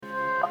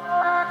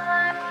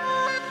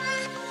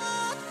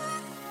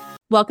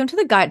Welcome to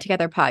the Got It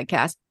Together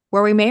podcast,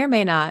 where we may or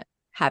may not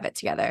have it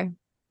together.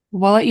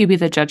 We'll let you be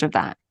the judge of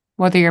that.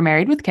 Whether you're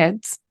married with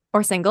kids,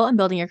 Or single and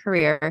building your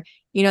career,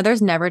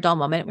 there's never a dull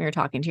moment when you're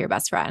talking to your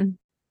best friend.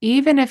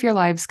 even if your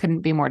lives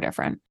couldn't be more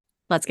different.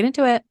 Let's get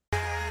into it.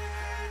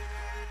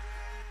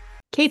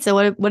 Kate, so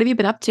what have you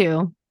been up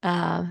to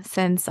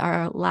since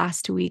our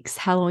last week's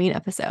Halloween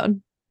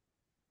episode?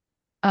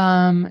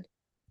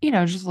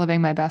 Just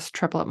living my best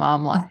triplet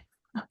mom life.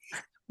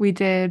 We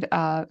did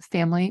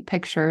family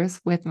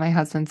pictures with my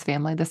husband's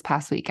family this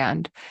past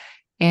weekend,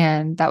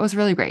 and that was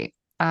really great.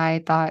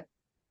 I thought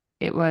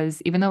it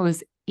was, even though it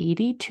was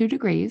 82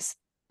 degrees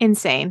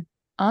Insane.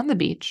 on the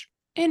beach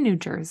in New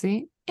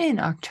Jersey in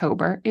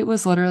October, it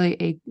was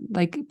literally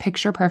a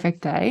picture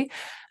perfect day,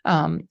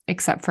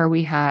 except for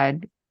we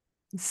had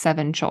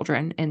 7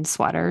 children in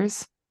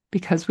sweaters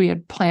because we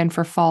had planned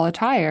for fall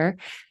attire,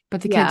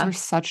 but the kids were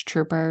such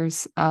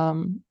troopers.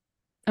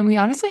 And we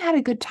honestly had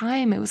a good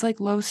time. It was like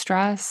low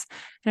stress.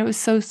 And it was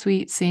so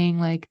sweet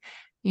seeing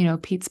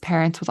Pete's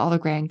parents with all the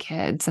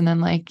grandkids. And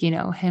then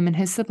him and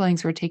his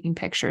siblings were taking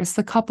pictures.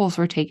 The couples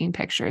were taking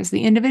pictures.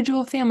 The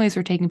individual families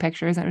were taking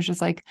pictures. And it was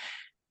just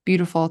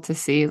beautiful to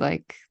see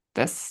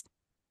this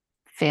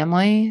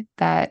family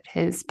that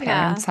his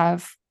parents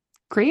have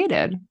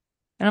created.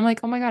 And I'm like,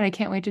 oh my God, I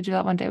can't wait to do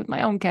that one day with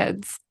my own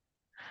kids.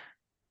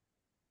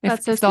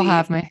 That's so they'll sweet.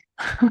 have me.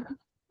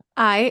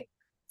 I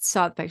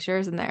saw the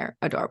pictures and they're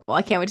adorable.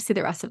 I can't wait to see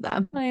the rest of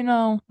them. I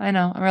know.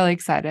 I'm really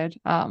excited.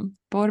 But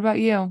what about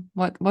you?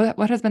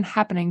 What has been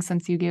happening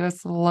since you gave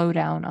us the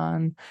lowdown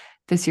on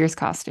this year's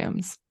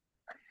costumes?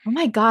 Oh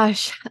my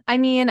gosh.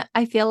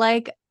 I feel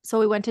like, so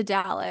we went to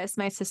Dallas,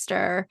 my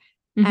sister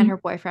and her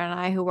boyfriend and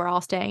I, who were all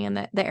staying in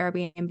the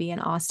Airbnb in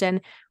Austin.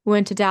 We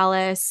went to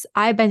Dallas.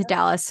 I've been to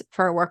Dallas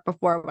for work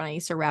before when I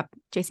used to rep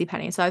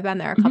JCPenney. So I've been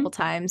there a couple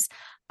times.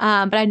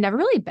 But I'd never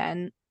really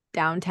been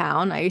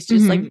downtown. I used to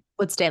just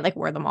would stay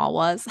where the mall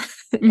was.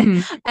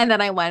 And then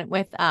I went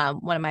with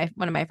one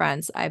of my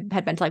friends. I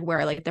had been to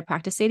where the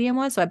practice stadium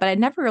was. But I'd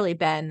never really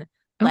been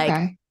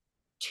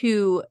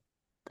to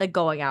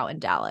going out in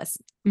Dallas.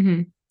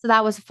 So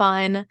that was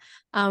fun.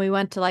 We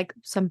went to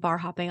some bar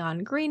hopping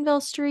on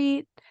Greenville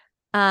Street.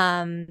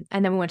 And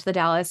then we went to the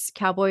Dallas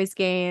Cowboys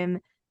game,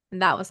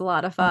 and that was a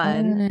lot of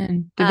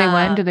fun. Did they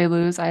win? Did they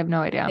lose? I have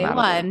no idea. They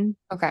won.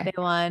 Okay. They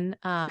won.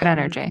 Good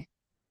energy.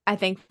 I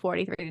think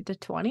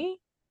 43-20.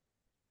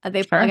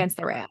 They played against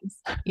the Rams.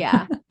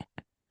 Yeah.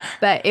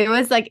 But it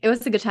was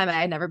a good time. I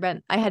had never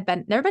been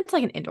to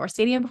an indoor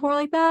stadium before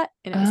like that.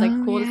 And it was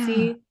cool to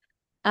see.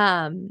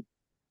 I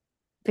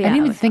didn't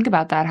even think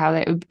about that, how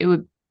it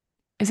would,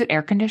 is it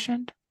air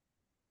conditioned?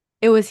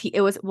 It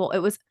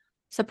was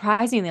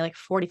surprisingly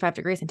 45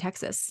 degrees in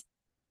Texas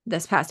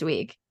this past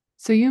week.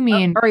 So you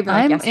mean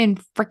I'm in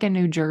freaking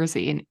New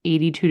Jersey in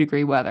 82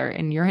 degree weather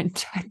and you're in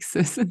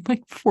Texas in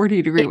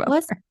 40 degree weather. It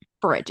was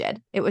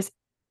frigid. It was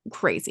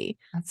crazy.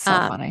 That's so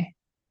funny.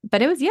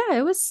 But it was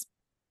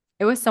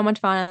so much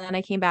fun. And then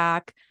I came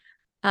back.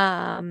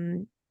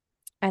 And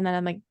then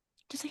I'm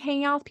just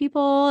hanging out with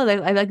people.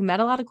 I met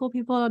a lot of cool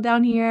people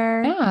down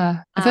here.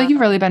 Yeah. I feel like you've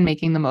really been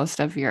making the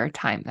most of your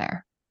time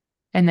there.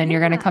 And then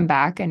you're going to come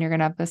back and you're going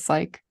to have this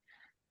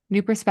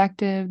new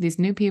perspective, these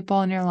new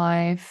people in your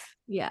life.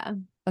 Yeah.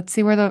 Let's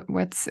see where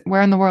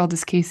in the world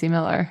is Casey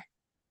Miller?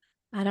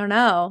 I don't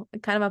know.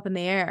 Kind of up in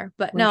the air.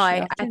 But no,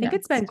 I think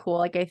it's been cool.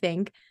 I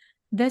think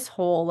this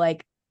whole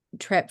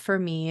trip for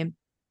me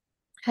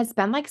has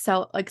been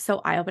so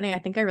eye-opening. I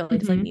think I really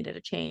just needed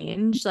a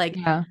change.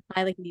 I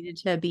needed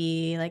to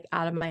be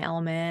out of my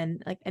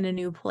element, in a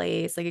new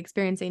place,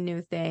 experiencing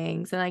new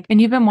things.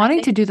 And you've been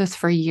wanting to do this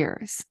for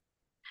years.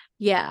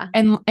 Yeah.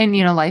 And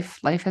life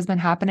has been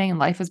happening and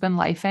life has been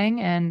lifing.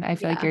 And I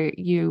feel like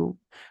you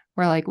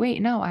were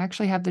wait, no, I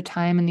actually have the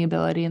time and the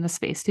ability and the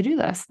space to do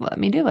this. Let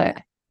me do it.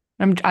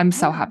 I'm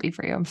so happy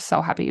for you. I'm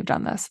so happy you've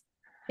done this.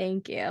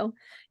 Thank you.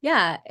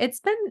 Yeah, it's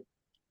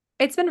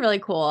been really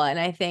cool. And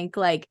I think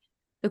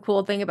the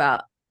cool thing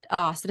about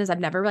Austin is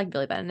I've never really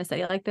been in a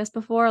city like this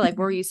before.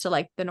 We're used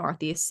to the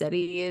Northeast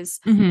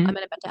cities. I've been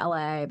to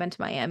LA, I've been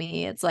to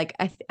Miami. It's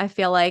I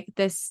feel like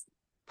this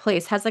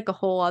place has a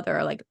whole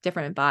other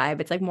different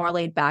vibe. It's more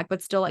laid back,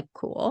 but still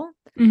cool.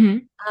 So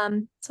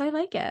I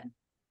like it.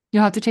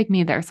 You'll have to take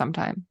me there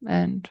sometime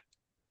and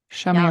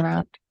show me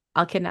around.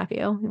 I'll kidnap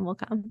you and we'll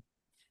come.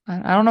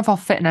 I don't know if I'll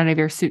fit in any of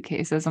your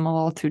suitcases. I'm a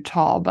little too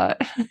tall,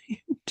 but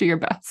do your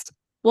best.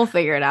 We'll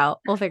figure it out.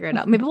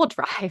 Maybe we'll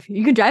drive.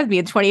 You can drive me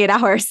in 28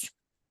 hours.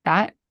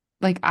 That,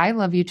 I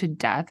love you to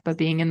death, but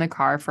being in the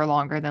car for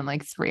longer than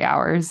 3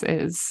 hours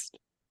is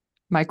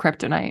my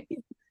kryptonite.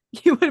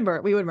 We would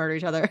murder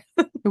each other.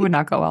 It would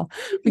not go well.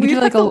 We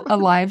could do a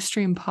live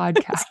stream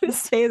podcast. I was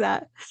say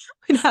that.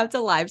 We'd have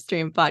to live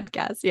stream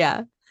podcast.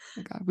 Yeah.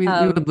 Oh God, we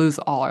would lose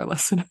all our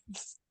listeners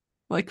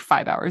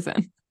 5 hours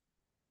in.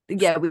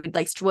 Yeah, we would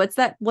what's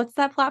that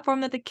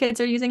platform that the kids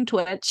are using?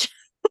 Twitch.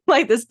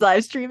 This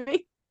live streaming.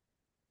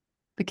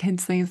 The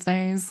kids these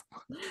days.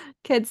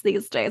 That's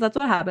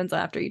what happens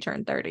after you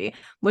turn 30,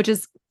 which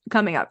is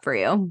coming up for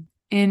you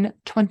in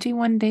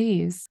 21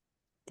 days.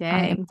 Dang.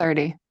 I am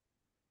 30.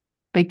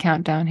 Big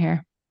countdown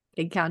here.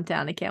 Big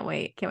countdown. I can't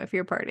wait. Can't wait for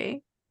your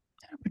party.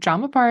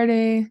 Pajama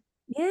party.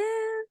 Yeah.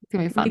 It's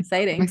gonna be fun. I'm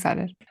Exciting.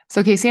 excited.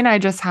 So Casey and I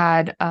just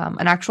had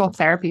an actual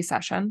therapy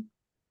session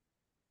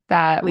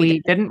that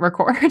we didn't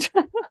record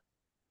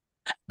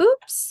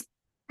Oops.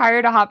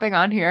 prior to hopping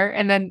on here.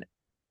 And then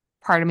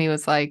part of me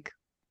was like,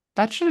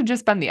 that should have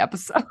just been the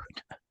episode.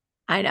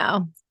 I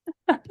know.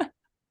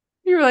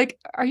 You were like,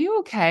 are you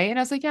okay? And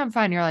I was like, yeah, I'm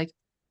fine. You're like,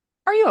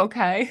 are you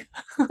okay?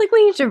 Like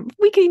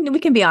we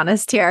can be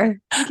honest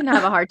here. We can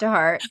have a heart to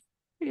heart.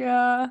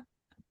 Yeah.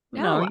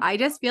 No, I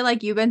just feel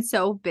like you've been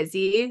so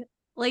busy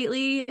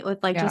lately with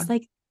like just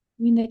like,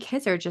 I mean, the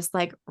kids are just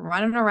like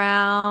running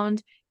around.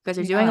 You guys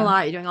are doing a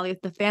lot. You're doing all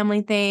the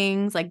family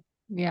things. Like,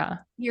 yeah,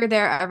 you're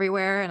there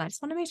everywhere. And I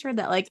just want to make sure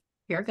that like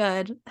you're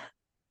good.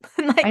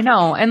 Like, I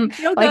know. And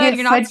you're good.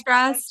 You're not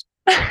stressed.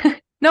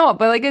 No,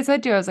 but like I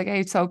said to you, I was like,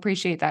 I so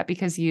appreciate that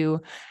because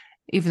you,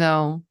 even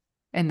though,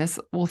 and this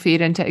will feed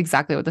into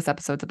exactly what this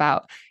episode's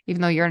about,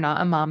 even though you're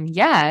not a mom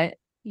yet,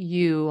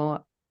 you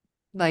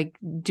like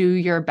do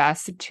your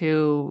best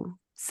to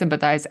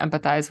sympathize,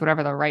 empathize,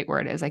 whatever the right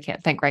word is. I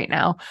can't think right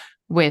now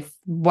with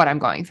what I'm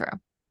going through.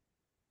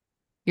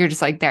 You're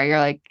just like there. You're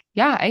like,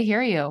 yeah, I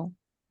hear you.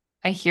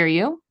 I hear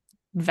you.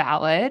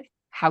 Valid.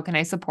 How can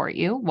I support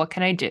you? What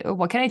can I do?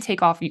 What can I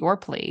take off your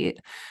plate?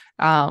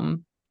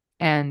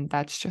 And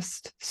that's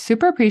just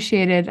super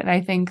appreciated. And I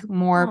think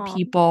more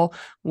people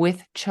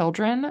with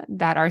children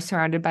that are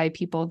surrounded by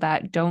people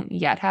that don't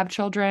yet have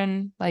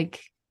children, like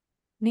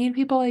need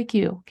people like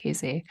you,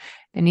 Casey.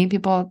 They need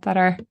people that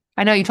are,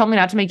 I know you told me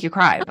not to make you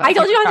cry. But I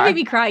told you not to make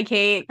me cry,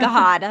 Kate.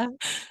 God.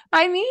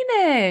 I mean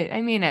it.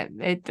 I mean it.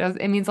 It does.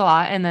 It means a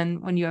lot. And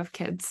then when you have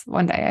kids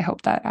one day, I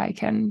hope that I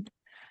can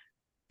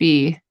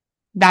be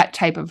that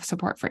type of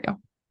support for you.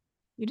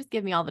 You just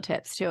give me all the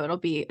tips too. It'll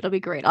be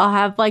great. I'll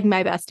have like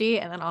my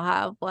bestie and then I'll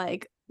have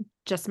like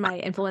just my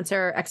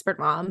influencer expert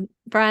mom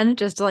friend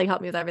just to like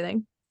help me with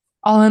everything.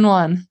 All in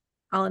one.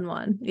 All in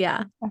one.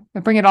 Yeah. I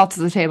bring it all to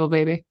the table,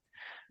 baby.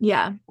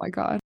 Yeah. Oh my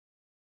God.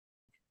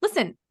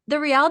 Listen, the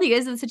reality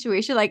is in the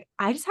situation, like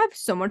I just have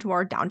so much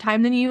more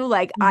downtime than you.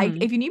 Like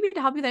if you need me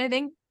to help you with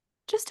anything,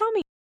 just tell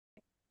me.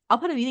 I'll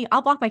put a meeting.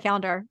 I'll block my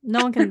calendar.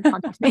 No one can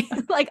contact me.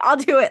 Like I'll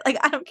do it. Like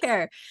I don't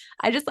care.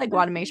 I just like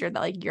want to make sure that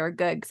like you're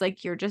good because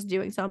like you're just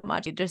doing so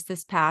much. Just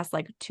this past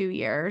like 2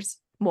 years,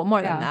 well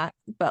more than that,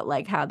 but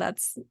like how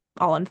that's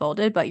all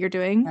unfolded. But you're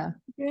doing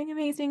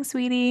amazing,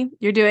 sweetie.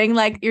 You're doing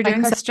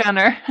Kris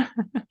Jenner.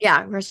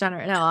 Yeah, Kris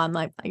Jenner. No, I'm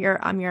like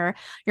I'm your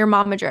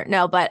momager.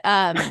 No, but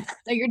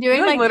you're doing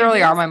you like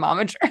literally are my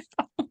momager.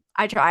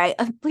 I try.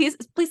 Please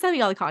send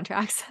me all the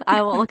contracts.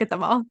 I will look at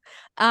them all.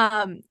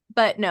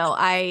 But no,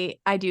 I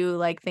do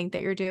like think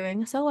that you're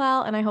doing so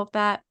well, and I hope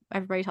that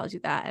everybody tells you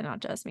that, and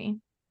not just me.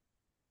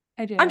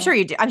 I do. I'm sure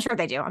you do. I'm sure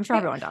they do. I'm sure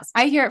everyone does.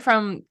 I hear it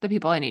from the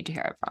people I need to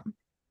hear it from.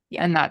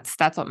 Yeah, and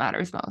that's what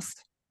matters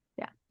most.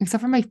 Yeah,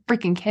 except for my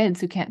freaking kids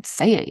who can't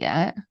say it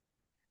yet.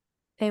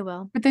 They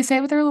will, but they say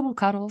it with their little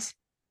cuddles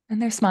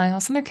and their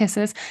smiles and their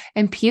kisses.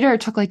 And Peter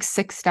took like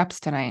 6 steps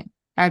tonight.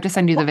 I have to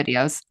send you the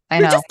videos. I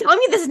know. You're just telling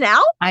me this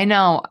now? I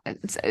know.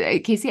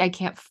 Casey, I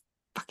can't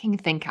fucking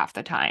think half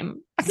the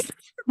time.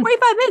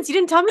 45 minutes. You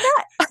didn't tell me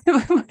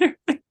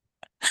that?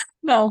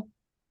 No.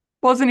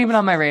 Wasn't even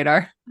on my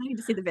radar. I need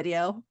to see the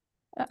video.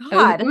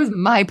 God. It was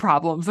my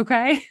problems,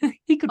 okay?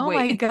 He could wait. Oh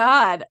my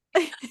God.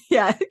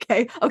 Yeah,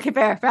 okay. Okay,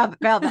 fair. Valid.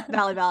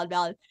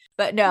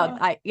 But no,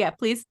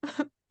 please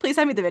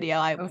send me the video.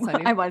 I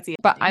want to see it.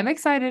 But I'm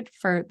excited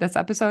for this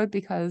episode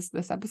because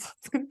this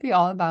episode's going to be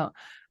all about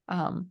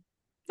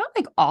not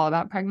like all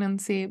about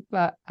pregnancy,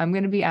 but I'm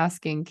going to be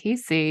asking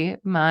Casey,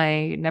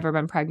 my never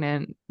been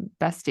pregnant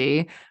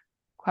bestie,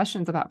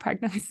 questions about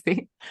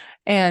pregnancy.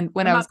 And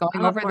when I was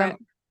going over them,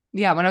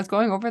 when I was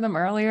going over them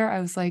earlier, I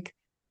was like,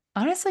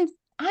 honestly,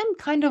 I'm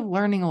kind of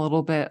learning a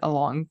little bit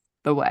along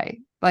the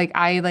way. Like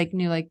I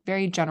knew like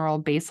very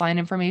general baseline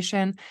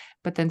information,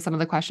 but then some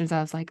of the questions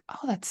I was like,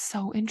 oh, that's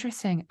so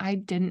interesting. I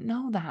didn't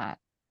know that.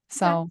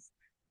 So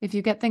if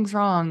you get things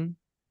wrong,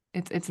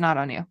 it's not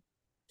on you.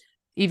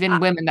 Even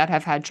women that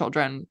have had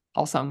children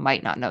also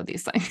might not know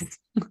these things.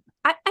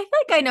 I feel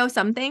like I know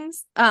some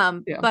things.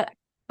 But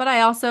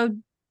I also,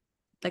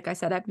 like I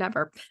said, I've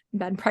never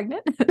been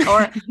pregnant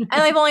and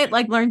I've only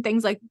like learned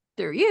things like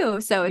through you.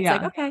 So it's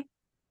like, okay.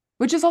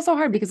 Which is also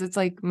hard because it's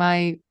like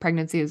my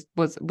pregnancy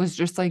was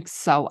just like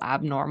so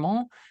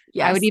abnormal.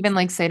 Yes. I would even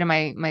like say to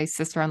my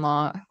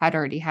sister-in-law had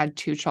already had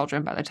 2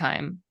 children by the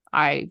time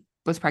I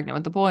was pregnant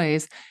with the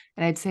boys.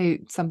 And I'd say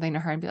something to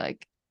her and be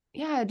like,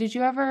 yeah, did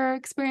you ever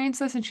experience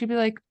this? And she'd be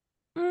like,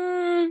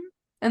 and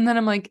then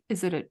I'm like,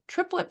 is it a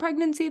triplet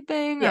pregnancy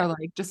thing or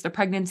like just a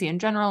pregnancy in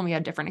general? And we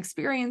had different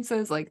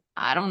experiences. Like,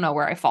 I don't know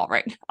where I fall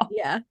right now.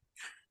 Yeah.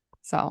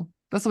 So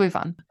this will be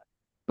fun.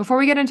 Before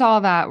we get into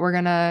all that, we're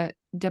going to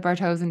dip our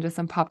toes into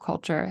some pop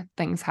culture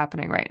things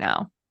happening right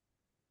now.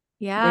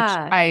 Yeah.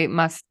 Which I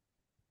must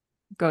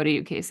go to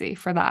you, Casey,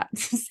 for that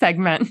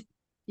segment.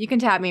 You can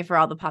tap me for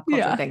all the pop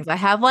culture things. I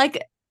have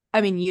like,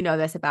 I mean, you know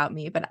this about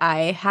me, but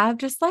I have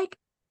just like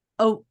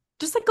a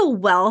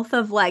wealth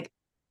of like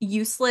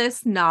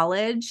useless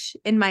knowledge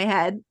in my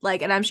head.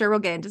 Like, and I'm sure we'll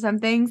get into some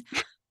things,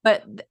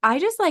 but I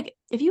just like,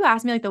 if you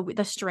ask me like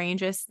the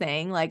strangest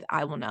thing, like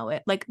I will know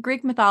it. Like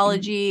Greek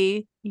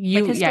mythology,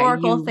 like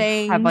historical You have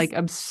things. like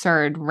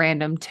absurd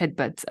random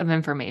tidbits of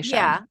information.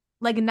 Yeah.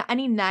 Like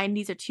any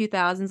 90s or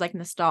 2000s, like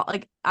nostalgia,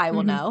 like I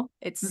will Hmm. know.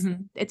 It's Hmm.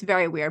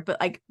 very weird, but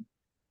like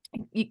I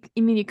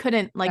mean, you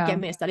couldn't like Yeah, get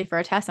me to study for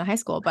a test in high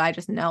school, but I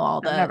just know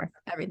all no, the never.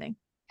 everything.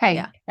 Hey,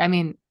 Yeah, I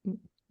mean,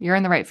 you're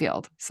in the right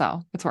field,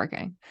 so it's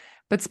working.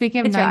 But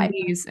speaking of I tried.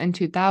 90s and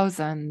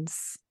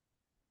 2000s,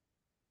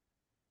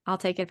 I'll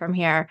take it from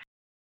here.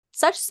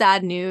 Such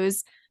sad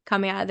news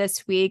coming out of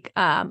this week.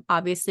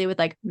 Obviously with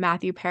like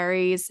Matthew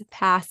Perry's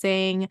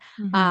passing,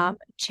 hmm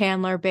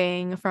Chandler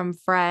Bing from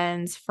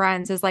Friends.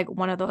 Friends is like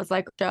one of those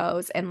like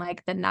shows in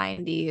like the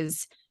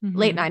 90s,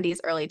 late hmm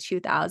 90s, early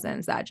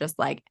 2000s that just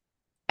like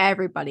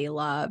everybody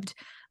loved.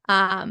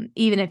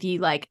 Even if you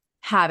like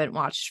haven't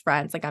watched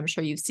Friends, like I'm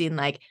sure you've seen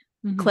like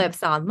hmm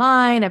clips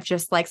online of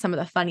just like some of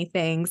the funny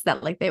things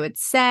that like they would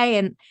say.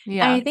 And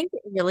yeah, I think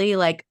it really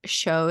like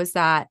shows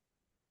that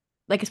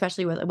like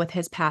especially with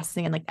his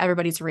passing and like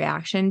everybody's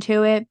reaction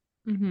to it,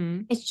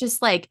 hmm it's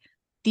just like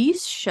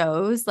these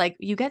shows, like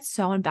you get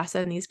so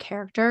invested in these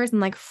characters, and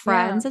like yeah.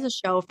 Friends as a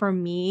show for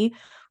me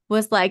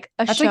was like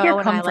a That's like your show,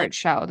 and I comfort like,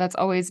 show. That's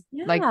always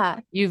like yeah,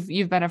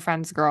 you've been a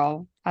Friends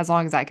girl as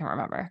long as I can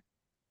remember.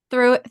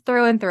 through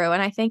and through.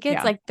 And I think it's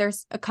Yeah. like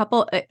there's a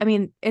couple, I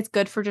mean, it's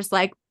good for just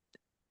like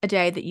a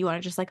day that you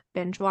want to just like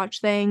binge watch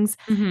things.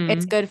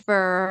 It's Hmm. good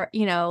for,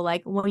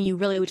 like when you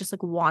really would just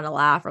like want to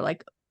laugh, or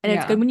like, and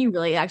it's Yeah. good when you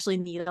really actually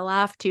need a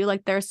laugh too.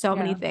 Like there's so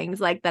many Yeah. things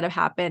like that have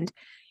happened,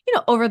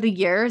 over the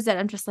years that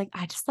I'm just like,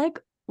 I just like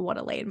want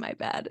to lay in my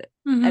bed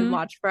and Hmm.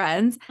 watch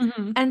Friends.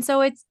 Hmm. And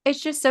so it's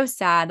just so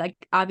sad. Like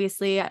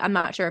obviously, I'm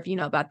not sure if you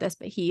know about this,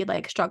 but he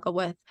like struggled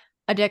with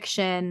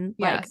addiction,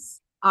 like Yes.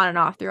 on and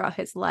off throughout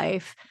his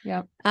life.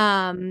 Yep.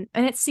 And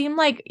it seemed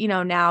like,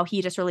 now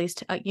he just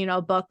released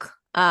a book,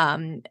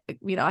 I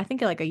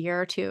think like a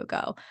year or two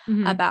ago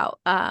Hmm. about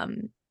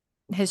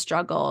his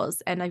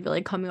struggles and like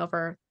really coming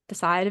over the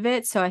side of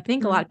it. So I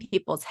think a lot of Hmm.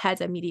 people's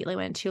heads immediately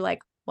went to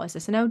like, was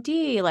this an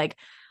OD? Like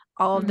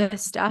all of Hmm.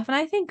 this stuff. And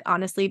I think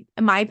honestly,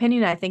 in my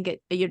opinion, I think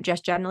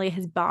just generally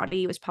his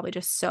body was probably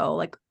just so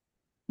like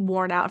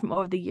worn out from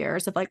over the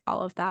years of like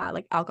all of that,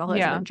 like alcoholism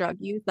Yeah. and drug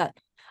use, that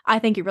I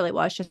think it really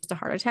was just a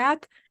heart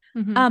attack.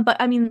 Hmm. But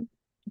I mean,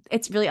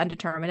 it's really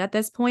undetermined at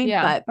this point,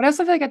 Yeah. but But I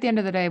also feel like at the end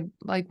of the day,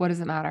 like, what does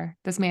it matter?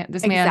 This man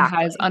has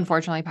exactly.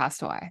 unfortunately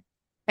passed away.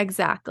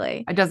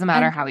 Exactly. It doesn't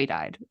matter And how he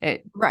died.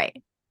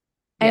 right.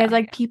 And it's Yeah.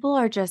 like people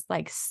are just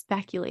like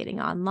speculating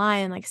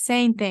online, like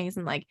saying things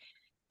and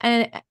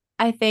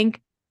I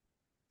think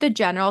the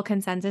general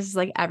consensus is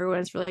like everyone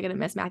is really gonna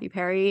miss Matthew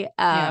Perry.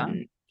 Yeah.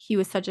 He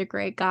was such a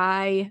great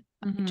guy.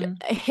 Hmm.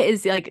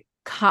 His like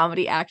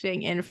comedy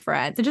acting in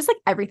Friends and just like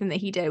everything that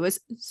he did was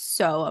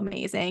so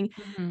amazing.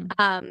 Hmm.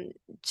 Um,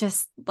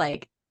 just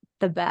like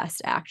the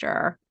best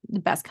actor, the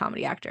best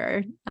comedy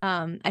actor,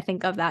 I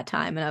think of that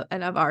time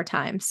and of our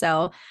time.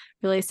 So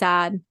really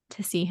sad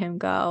to see him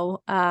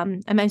go. I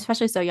mean,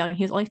 especially so young.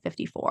 He was only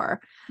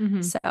 54.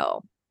 Hmm.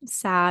 So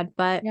sad,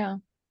 but Yeah.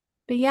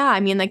 yeah, I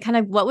mean, like kind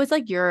of what was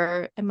like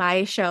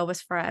my show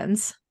was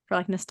Friends for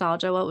like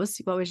nostalgia. What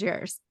was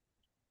yours?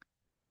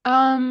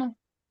 Um,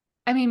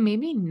 I mean,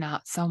 maybe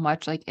not so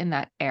much like in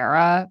that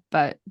era,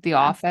 but The Yeah.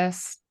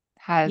 Office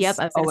Yep, has I was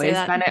gonna say always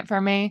that been it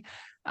for me.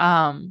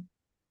 Um,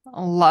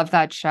 love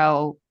that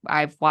show.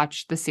 I've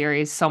watched the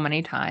series so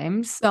many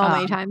times. so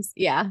many times.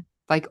 Yeah.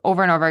 Like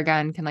over and over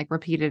again, can like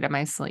repeat it in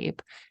my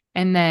sleep.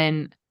 And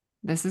then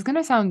this is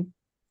gonna sound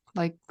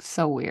like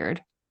so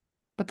weird,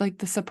 but like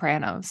The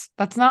Sopranos.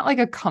 That's not like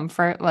a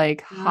comfort,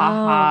 like Oh,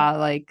 haha,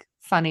 like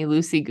funny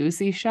loosey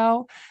goosey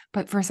show.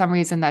 But for some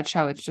reason that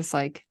show, it's just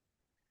like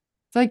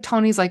I feel like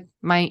Tony's like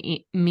my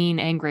mean,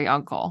 angry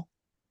uncle.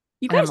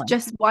 you And I'm guys like,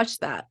 just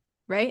watched that,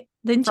 right?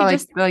 Didn't for you like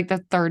just like the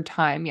third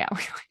time. Yeah. We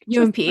like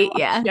you just and Pete?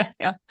 Yeah. yeah,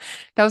 yeah.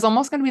 That was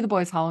almost gonna be the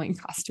boys' Halloween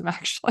costume,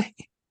 actually.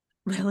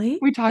 Really?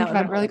 We That talked would have about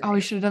it. been We're like, oh, we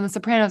hilarious. should have done the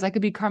Sopranos. I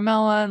could be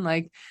Carmela and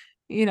like,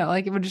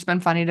 like it would just been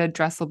funny to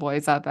dress the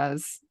boys up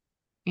as,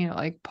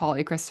 like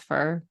Polly,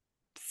 Christopher,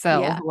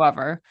 Phil, Yeah.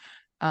 whoever.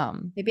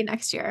 Um, Maybe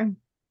next year.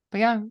 but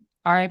yeah,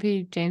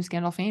 R.I.P. James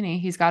Gandolfini.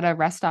 He's got a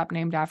rest stop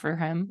named after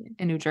him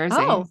in New Jersey.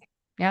 Oh.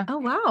 Yeah. Oh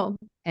wow.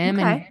 Him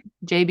and Okay.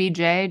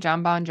 JBJ,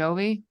 John Bon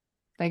Jovi,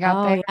 they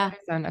got Oh theirs yeah.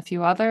 and a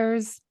few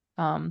others.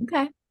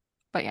 Okay.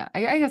 But yeah,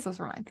 I guess those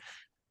were mine.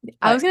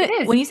 I But was gonna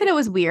it is. when you said it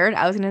was weird,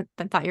 I was gonna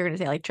thought you were gonna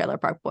say like Trailer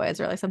Park Boys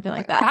or like something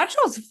like that. That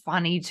show's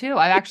funny too.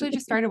 I actually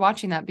just started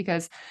watching that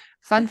because,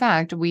 fun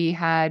fact, we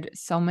had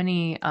so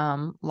many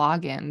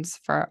logins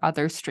for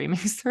other streaming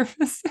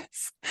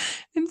services,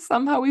 and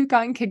somehow we've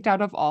gotten kicked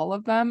out of all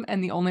of them,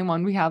 and the only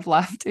one we have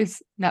left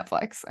is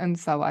Netflix. And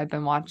so I've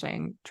been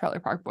watching Trailer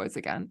Park Boys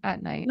again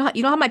at night.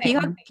 You don't have my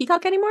And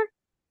Peacock anymore?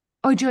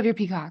 oh, I do have your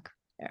Peacock.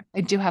 Yeah.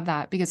 I do have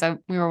that because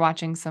we were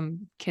watching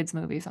some kids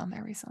movies on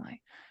there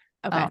recently.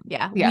 Okay.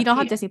 Yeah. Yeah, We don't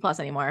have Disney Plus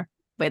anymore.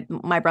 But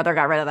my brother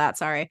got rid of that.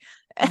 Sorry.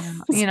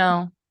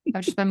 yeah,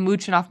 I've just been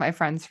mooching off my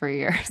friends for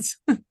years.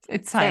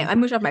 It's Same. time. I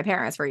moved off my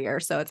parents for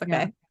years, so it's Yeah.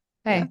 okay.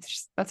 Hey, Yeah.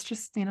 that's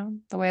just,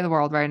 the way of the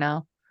world right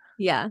now.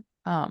 Yeah.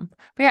 But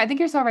yeah, I think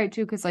you're so right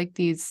too, because like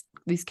these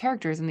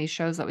characters and these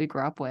shows that we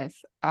grew up with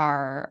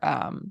are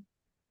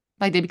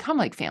like they become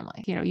like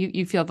family.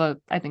 You feel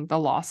I think the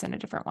loss in a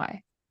different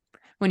way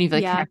when you've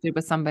like Yeah. connected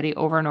with somebody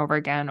over and over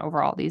again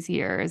over all these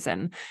years,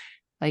 and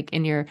like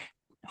in your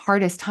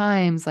hardest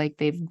times, like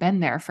they've been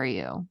there for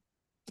you.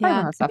 Right when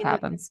Yeah. that I stuff mean,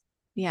 happens.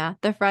 yeah.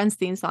 The Friends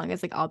theme song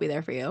is like, I'll be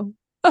there for you.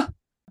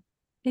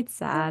 It's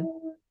sad.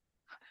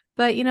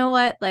 But you know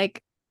what?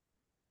 Like,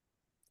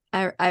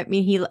 I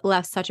mean, he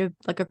left such a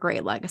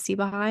great legacy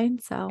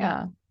behind. So,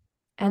 Yeah.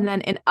 and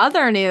then in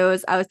other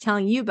news, I was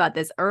telling you about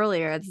this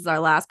earlier. This is our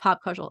last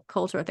pop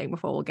culture thing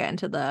before we'll get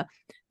into the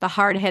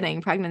hard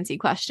hitting pregnancy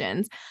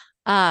questions.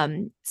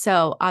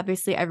 So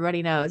obviously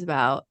everybody knows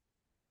about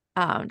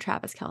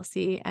Travis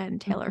Kelce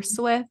and Taylor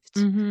Swift.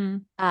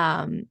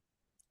 Mm-hmm.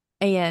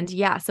 And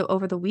yeah, so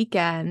over the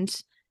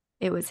weekend,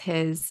 it was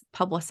his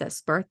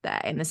publicist's birthday,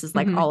 and this is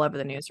like Mm-hmm. all over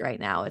the news right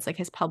now. It's like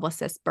his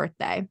publicist's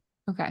birthday.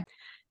 Okay.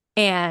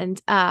 And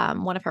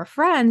one of her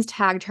friends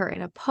tagged her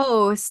in a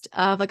post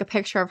of like a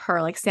picture of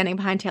her like standing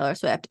behind Taylor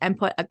Swift and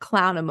put a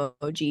clown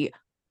emoji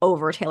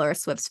over Taylor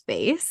Swift's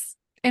face.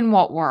 In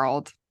what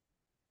world?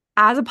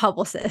 As a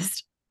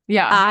publicist,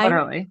 Yeah, I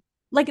literally.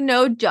 like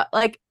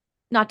like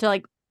not to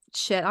like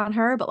shit on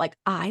her, but like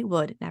I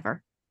would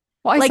never.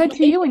 Well, I Like said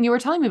to you when you were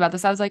telling me about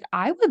this, I was like,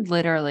 I would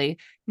literally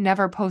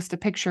never post a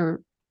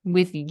picture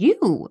with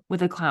you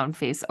with a clown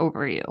face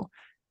over you.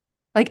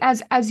 Like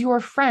as your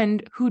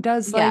friend who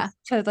does like yeah.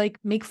 to like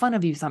make fun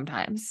of you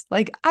sometimes.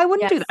 Like I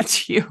wouldn't do that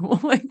Yes. to you.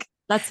 Like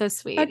That's so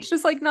sweet. that's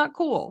just like not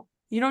cool.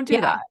 You don't do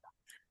Yeah. that.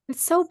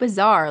 It's so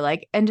bizarre.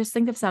 Like, and just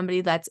think of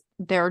somebody that's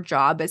their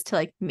job is to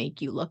like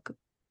make you look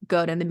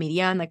good in the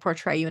media and like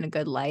portray you in a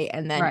good light.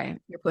 And then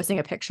Right. you're posting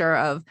a picture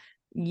of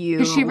Because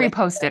you she with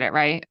reposted it,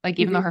 right? Like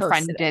you even though her reposted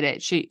friend it. did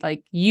it, she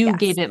like you Yes.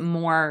 gave it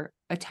more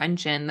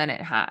attention than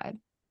it had.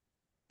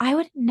 I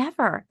would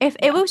never. If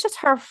it was just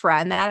her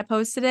friend that had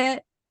posted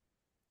it,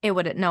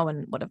 no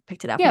one would have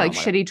picked it up. Yeah, No like one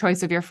would have. shitty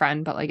choice of your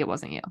friend, but like it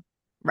wasn't you.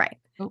 Right.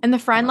 Oh, And the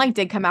friend hold on. like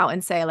did come out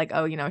and say, like,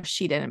 oh,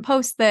 she didn't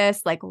post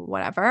this, like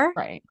whatever.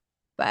 Right.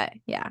 But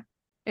yeah.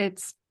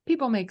 It's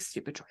people make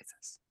stupid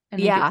choices and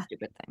they do Yeah.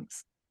 stupid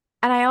things.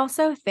 And I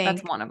also That's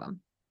think, one of them.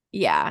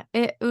 yeah,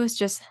 it was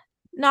just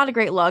not a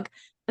great look.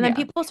 And then Yeah.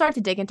 people started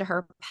to dig into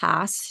her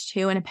past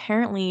too. And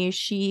apparently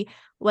she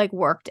like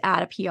worked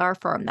at a PR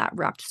firm that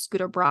repped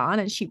Scooter Braun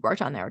and she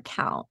worked on their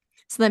account.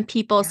 So then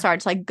people started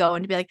to like go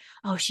and to be like,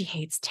 oh, she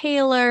hates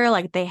Taylor.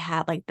 Like they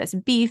had like this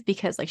beef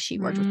because like she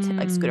worked with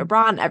like Scooter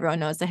Braun. Everyone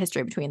knows the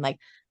history between like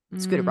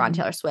Scooter Braun,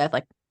 Taylor Swift,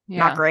 like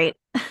not Yeah. great.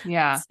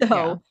 Yeah. So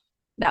Yeah.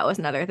 that was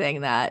another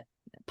thing that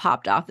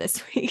popped off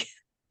this week.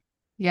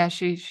 Yeah,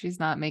 she's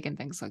not making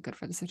things look good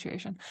for the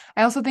situation.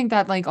 I also think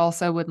that like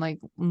also would like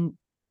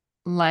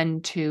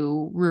lend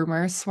to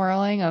rumors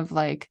swirling of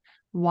like,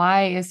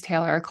 why is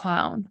Taylor a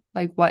clown?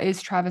 Like, what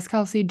is Travis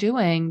Kelce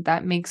doing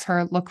that makes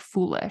her look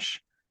foolish?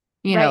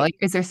 Right. Like,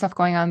 is there stuff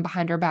going on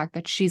behind her back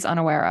that she's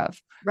unaware of?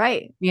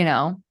 Right. Even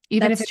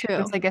That's if it's true.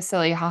 just like a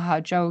silly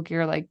haha joke,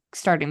 you're like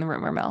starting the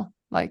rumor mill,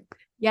 like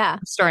Yeah.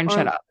 stirring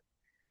shit up.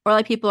 Or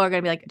like people are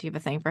gonna be like, do you have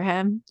a thing for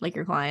him? Like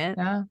your client?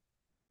 Yeah.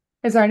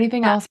 Is there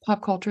anything Yeah. else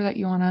pop culture that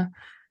you want to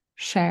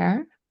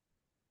share?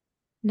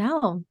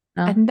 No.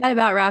 I No, think that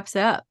about wraps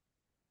it up.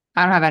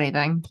 I don't have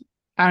anything.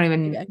 I don't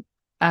even. Okay.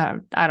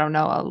 I don't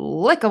know a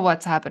lick of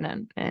what's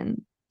happening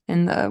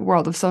in the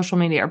world of social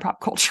media or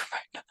pop culture right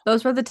now.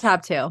 Those were the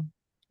top two.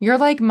 You're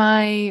like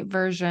my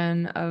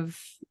version of,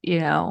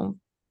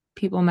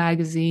 People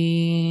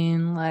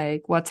Magazine,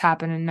 like what's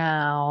happening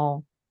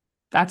now.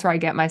 That's where I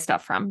get my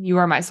stuff from. You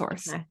are my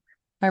source. Okay.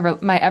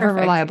 My ever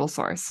Perfect. reliable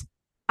source.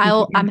 You keep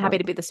me I'm happy informed.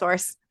 to be the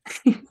source.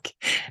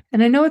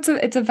 And I know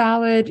it's a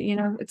valid,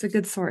 it's a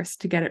good source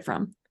to get it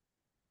from.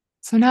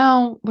 So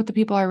now what the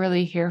people are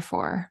really here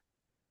for,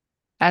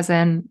 as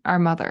in our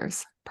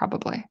mothers,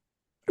 probably.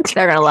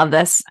 They're gonna love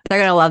this. They're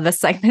gonna love this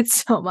segment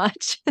so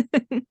much.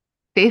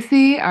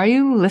 Stacey, are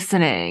you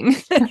listening?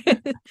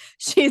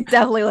 She's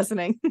definitely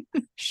listening.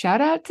 Shout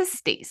out to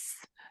Stace.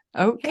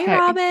 Okay. Hey,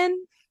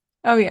 Robin.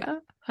 Oh yeah.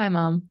 Hi,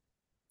 Mom.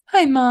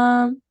 Hi,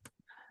 Mom.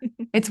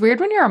 It's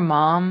weird when you're a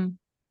mom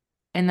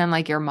and then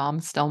like your mom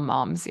still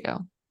moms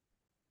you.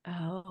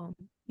 Oh,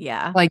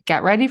 yeah. Like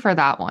get ready for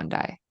that one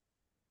day.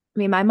 I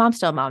mean, my mom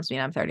still moms me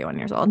and I'm 31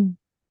 years old.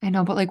 I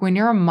know, but like when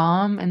you're a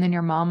mom and then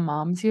your mom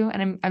moms you,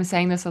 and I'm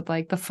saying this with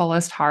like the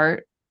fullest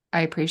heart.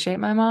 I appreciate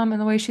my mom and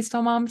the way she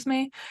still moms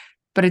me,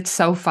 but it's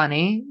so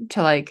funny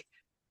to like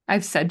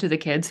I've said to the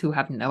kids who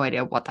have no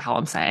idea what the hell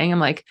I'm saying. I'm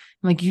like,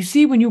 you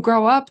see, when you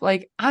grow up,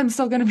 like I'm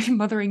still gonna be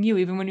mothering you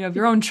even when you have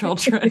your own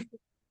children.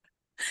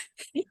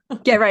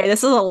 Get ready.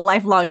 This is a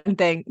lifelong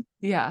thing.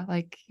 Yeah,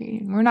 like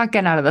we're not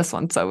getting out of this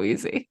one so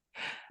easy.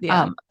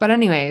 Yeah. But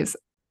anyways,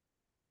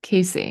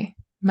 Casey,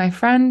 my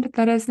friend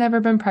that has never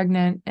been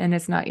pregnant and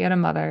is not yet a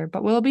mother,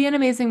 but will be an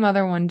amazing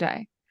mother one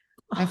day.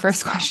 My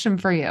first question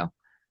for you: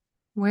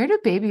 where do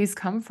babies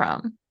come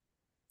from?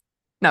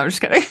 No, I'm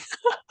just kidding.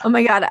 Oh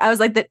my God. I was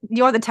like,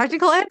 you want the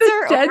technical answer?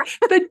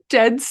 The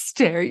dead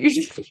stare. You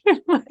just,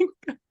 like,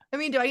 I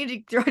mean, do I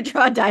need to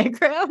draw a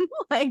diagram?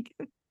 Like,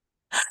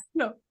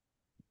 no,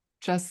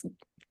 just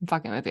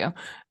fucking with you.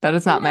 That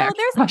is not my actual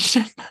there's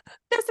question.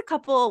 there's a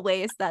couple of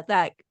ways that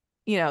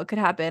could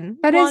happen.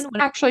 That is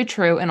One, actually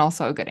true and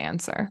also a good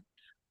answer.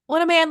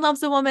 when a man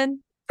loves a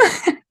woman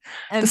The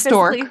and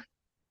stork.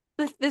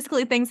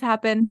 physically things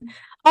happen.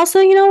 Also,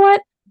 you know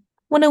what?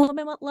 When a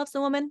woman loves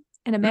a woman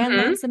and a man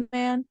Mhm. loves a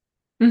man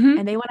Mhm.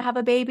 and they want to have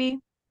a baby,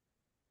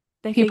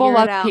 they People figure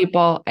love it out.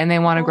 people and they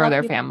want to People grow love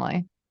their people.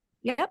 family.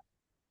 Yep.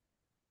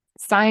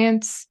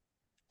 Science,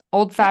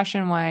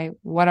 old-fashioned way,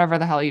 whatever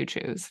the hell you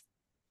choose.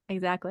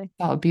 Exactly.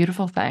 Oh, a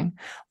beautiful thing.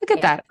 Look at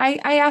Yeah. that.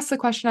 I asked the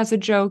question as a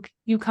joke.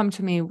 You come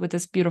to me with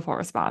this beautiful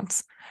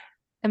response.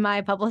 Am I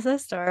a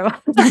publicist or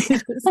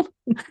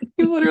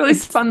You literally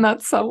spun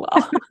that so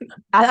well.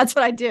 That's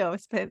what I do.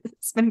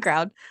 Spin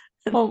crowd.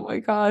 Oh my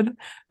God.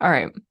 All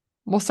right.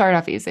 We'll start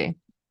off easy.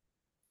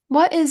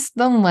 What is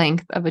the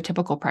length of a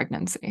typical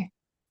pregnancy?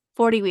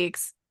 40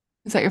 weeks.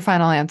 Is that your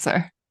final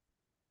answer?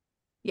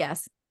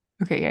 Yes.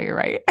 Okay, yeah, you're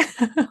right.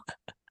 I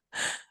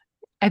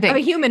Of a think,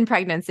 human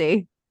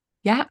pregnancy.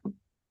 yeah,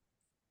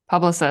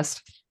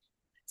 publicist.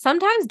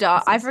 Sometimes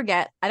I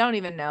forget. I don't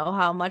even know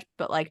how much,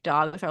 but like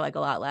dogs are like a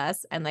lot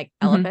less and like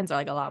elephants are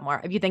like a lot more.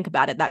 If you think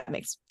about it, that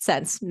makes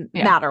sense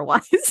matter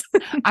wise.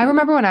 I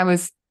remember when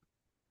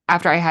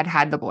after I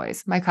had the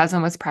boys, my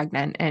cousin was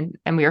pregnant and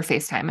we were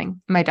FaceTiming.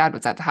 My dad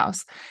was at the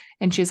house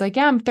and she's like,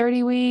 yeah, I'm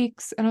 30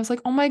 weeks. And I was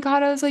like, oh my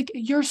God. I was like,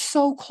 you're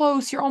so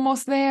close. You're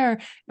almost there.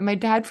 And my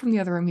dad from the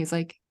other room, he's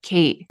like,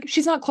 Kate,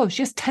 she's not close.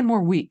 She has 10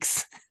 more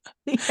weeks.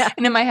 Yeah.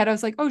 And in my head, I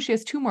was like, oh, she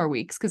has 2 more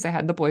weeks because I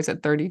had the boys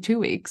at 32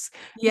 weeks.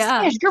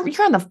 Yeah. Like,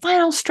 you're on the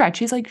final stretch.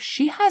 He's like,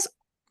 she has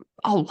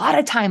a lot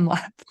of time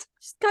left.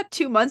 She's got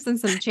 2 months and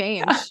some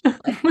change.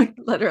 Like,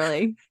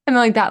 literally. And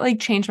like that like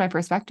changed my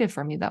perspective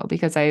for me though,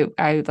 because I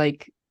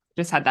like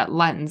just had that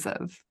lens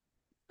of,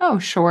 oh,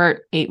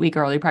 short 8-week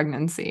early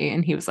pregnancy.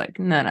 And he was like,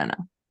 no.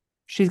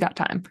 She's got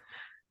time.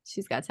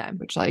 She's got time.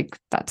 Which like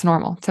that's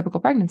normal, typical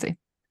pregnancy.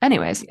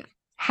 Anyways,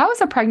 How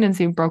is a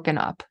pregnancy broken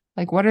up?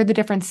 Like what are the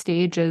different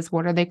stages?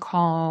 What are they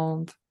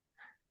called?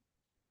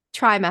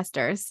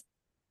 Trimesters.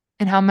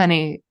 And how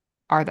many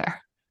are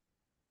there?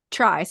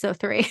 So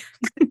 3.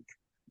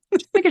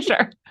 Just making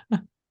sure.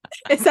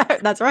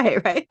 That's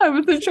right? I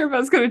wasn't sure if I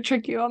was going to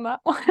trick you on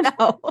that one.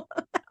 No.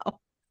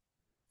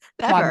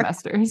 Never.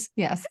 Quadmesters.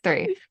 Yes,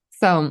 3.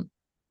 So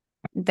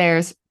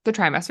there's the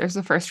trimesters.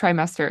 The first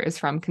trimester is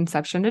from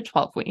conception to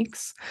 12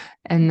 weeks.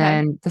 And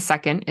then the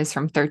second is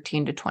from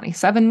 13 to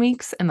 27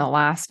 weeks. And the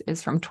last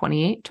is from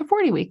 28 to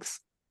 40 weeks.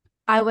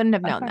 I wouldn't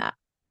have known that.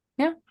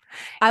 Yeah.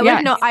 I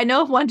wouldn't know. I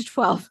know of 1 to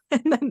 12.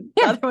 And then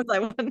the other ones I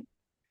wouldn't.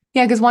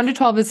 Yeah, because 1 to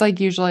 12 is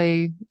like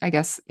usually, I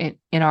guess, in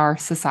our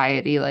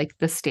society, like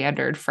the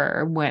standard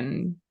for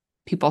when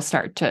people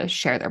start to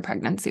share their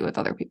pregnancy with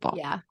other people.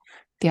 Yeah.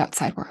 The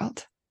outside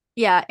world.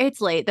 Yeah,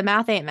 it's late. The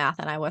math ain't math,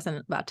 and I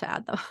wasn't about to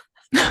add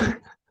them.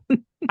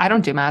 I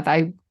don't do math.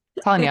 I'm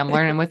telling you, I'm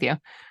learning with you.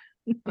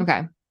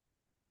 Okay.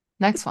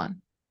 Next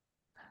one.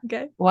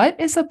 Okay.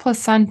 What is a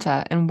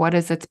placenta and what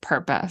is its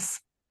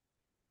purpose?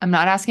 I'm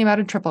not asking about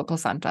a triplet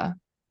placenta,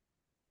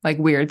 like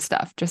weird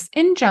stuff, just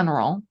in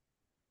general.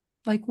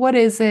 Like, what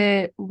is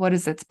it? What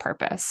is its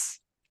purpose?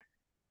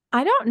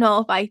 I don't know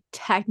if I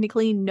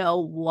technically know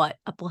what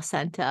a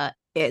placenta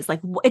is.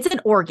 Like, it's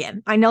an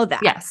organ. I know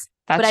that. Yes,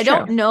 that's but I true.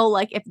 don't know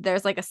like if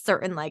there's like a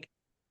certain like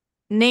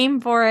name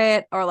for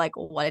it or like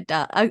what it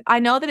does. I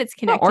know that it's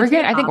connected.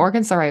 Organ. I think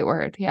organ's the right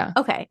word. Yeah.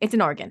 Okay, it's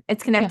an organ.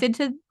 It's connected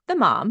to the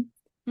mom,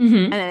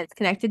 and then it's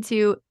connected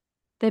to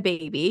the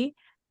baby,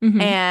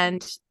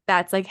 and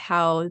that's like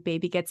how the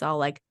baby gets all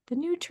like the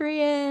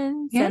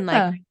nutrients and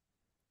like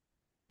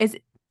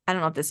I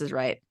don't know if this is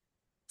right.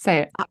 Say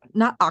it.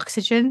 Not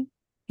oxygen.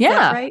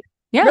 Yeah. Right?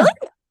 Yeah. Really?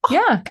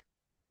 Yeah.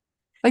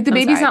 Like the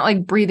baby's not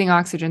like breathing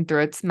oxygen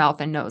through its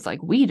mouth and nose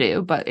like we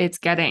do, but it's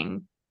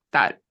getting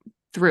that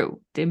through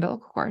the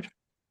umbilical cord.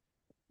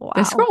 Wow.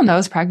 This girl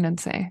knows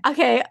pregnancy.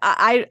 Okay,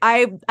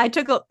 I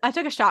took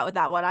a shot with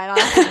that one. I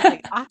honestly was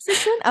like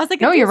oxygen. I was like,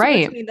 no, you're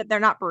right. That they're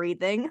not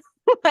breathing.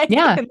 Like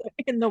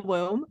in the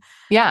womb.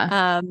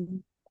 Yeah.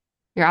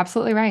 You're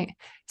absolutely right.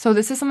 So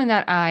this is something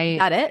that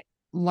I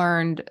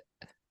learned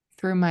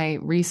through my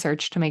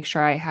research to make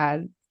sure I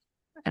had,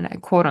 and I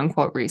quote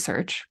unquote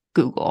research,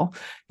 Google,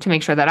 to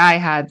make sure that I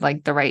had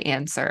like the right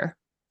answer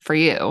for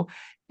you.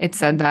 It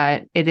said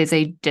that it is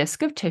a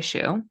disc of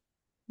tissue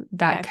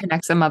that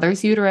connects a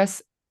mother's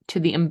uterus to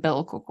the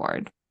umbilical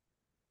cord,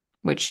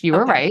 which you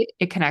were right.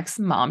 It connects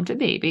mom to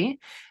baby.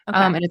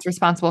 And it's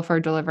responsible for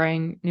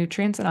delivering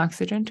nutrients and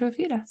oxygen to a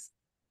fetus.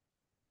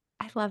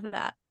 I love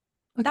that.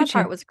 Look that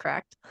part was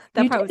correct.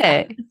 That you part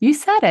did it. You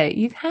said it.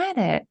 You had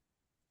it.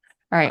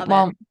 All right.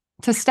 Well,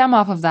 to stem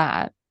off of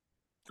that.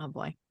 Oh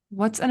boy.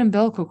 What's an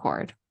umbilical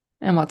cord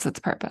and what's its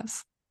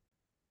purpose?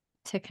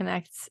 To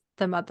connect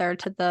the mother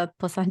to the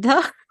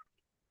placenta.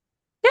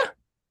 Yeah,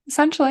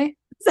 essentially.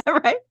 Is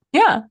that right?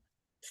 Yeah.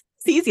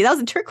 It's easy. That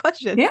was a trick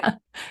question. Yeah.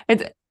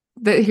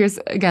 Here's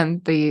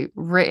again the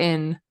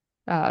written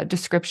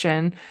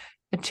description.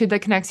 A tube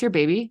that connects you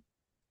to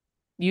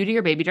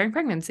your baby during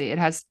pregnancy. It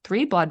has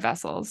 3 blood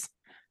vessels,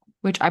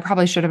 which I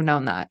probably should have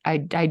known that.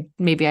 I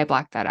maybe I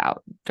blacked that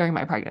out during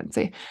my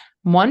pregnancy.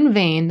 1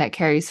 vein that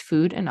carries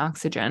food and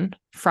oxygen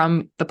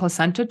from the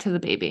placenta to the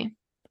baby,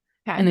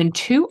 and Okay. then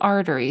 2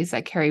 arteries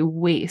that carry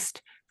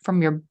waste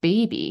from your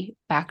baby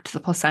back to the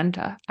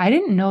placenta. I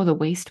didn't know the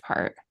waste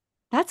part,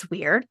 That's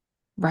weird.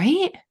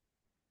 right?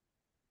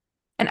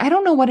 And I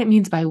don't know what it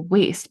means by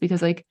waste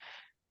because like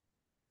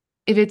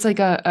if it's like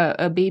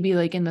a baby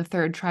like in the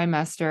 3rd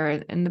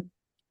trimester and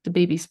the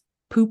baby's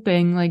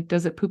pooping, like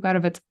does it poop out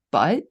of its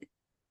butt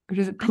or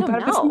does it I poop don't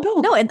out of its know.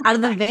 milk? No, it's out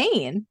of the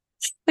vein.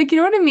 Like, you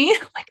know what I mean?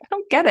 Like, I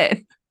don't get it.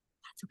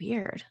 That's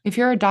weird. If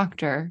you're a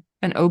doctor,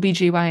 an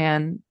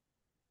OBGYN,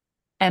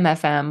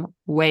 MFM,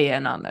 weigh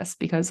in on this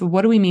because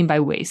what do we mean by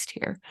waste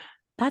here?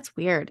 That's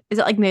weird. Is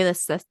it like maybe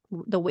this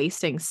the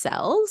wasting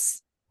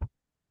cells?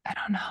 I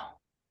don't know.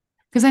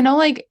 Because I know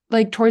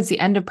like towards the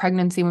end of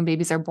pregnancy when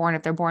babies are born,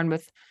 if they're born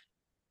with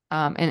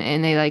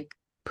and they like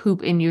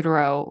poop in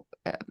utero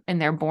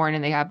and they're born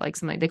and they have like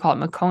something they call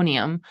it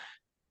meconium,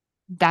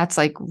 that's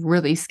like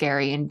really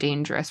scary and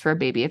dangerous for a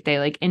baby if they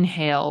like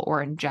inhale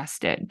or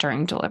ingest it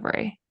during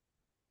delivery.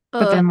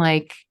 But Ugh.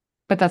 then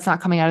but that's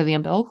not coming out of the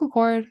umbilical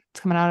cord.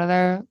 It's coming out of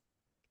their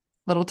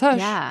little tush.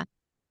 Yeah.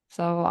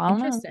 So I don't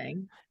know.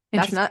 Interesting.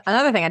 That's Interesting. not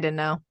another thing I didn't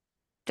know.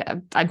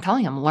 I'm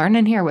telling you, I'm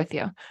learning here with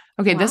you.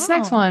 Okay, this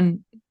next Wow.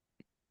 one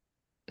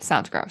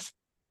sounds gross,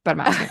 but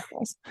I'm asking for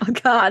this. Oh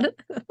God.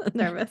 I'm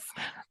nervous.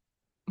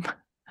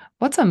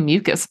 What's a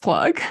mucus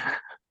plug?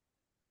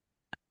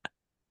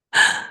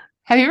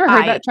 Have you ever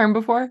heard that term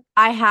before?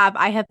 I have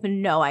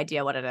no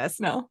idea what it is.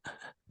 No.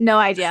 No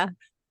idea.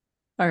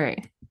 All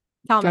right.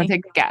 Tell Do you want me.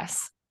 to take a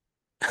guess?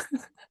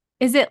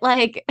 Is it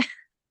like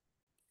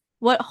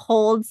what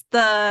holds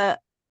the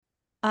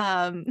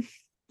um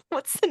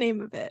what's the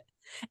name of it?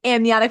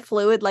 Amniotic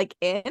fluid like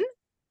in?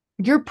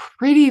 You're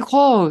pretty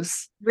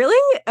close.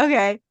 Really?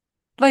 Okay.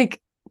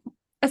 Like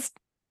it's,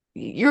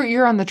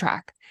 you're on the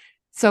track.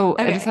 So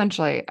Okay.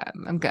 essentially,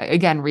 I'm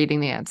again reading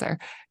the answer.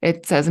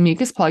 It says a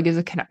mucus plug is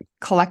a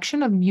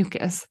collection of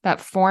mucus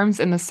that forms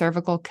in the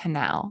cervical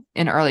canal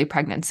in early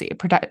pregnancy.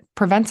 It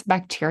prevents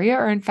bacteria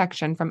or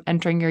infection from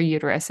entering your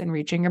uterus and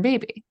reaching your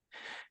baby.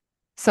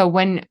 So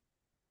when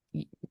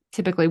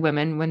typically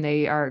women, when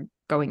they are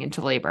going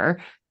into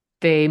labor,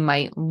 they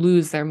might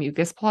lose their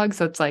mucus plug.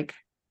 So it's like,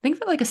 think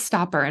of it like a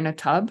stopper in a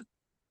tub.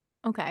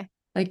 Okay.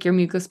 Like your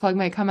mucus plug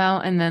might come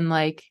out and then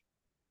like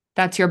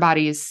that's your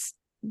body's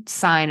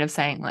sign of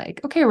saying like,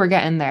 okay, we're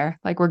getting there.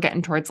 Like we're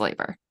getting towards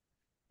labor.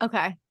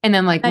 Okay. And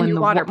then like And when your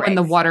water when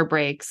the breaks. water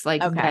breaks,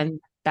 like Okay. then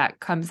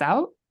that comes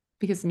out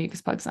because the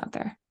mucus plug's not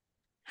there.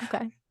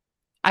 Okay.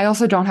 I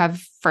also don't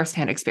have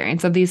firsthand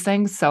experience of these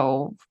things,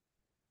 so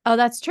Oh,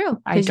 that's true.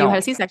 I Because you had a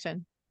don't.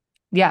 C-section.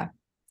 Yeah.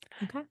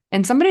 Okay.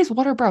 And somebody's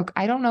water broke.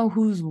 I don't know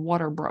whose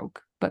water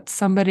broke, but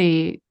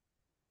somebody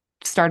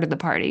started the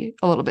party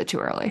a little bit too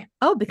early.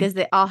 Oh, because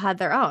they all had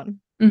their own.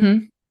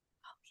 Mm-hmm.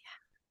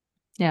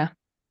 Yeah.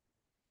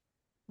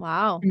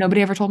 Wow.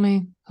 Nobody ever told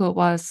me who it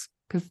was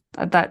because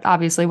that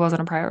obviously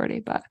wasn't a priority,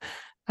 but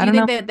I Do you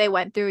don't know. think that they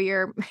went through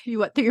you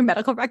went through your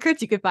medical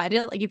records? You could find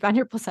it, like you found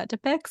your placenta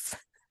pics?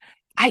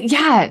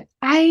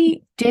 I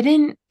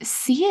didn't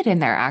see it in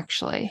there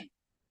actually.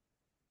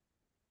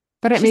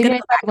 But She's maybe gonna I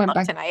go back and went look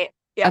back tonight. at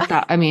Yeah.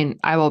 that. I mean,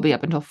 I will be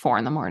up until 4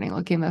 a.m.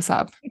 looking this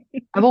up.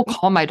 I will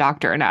call my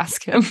doctor and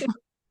ask him.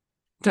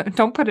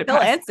 Don't put it He'll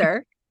past me.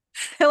 answer.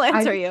 He'll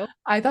answer I you.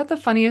 I thought the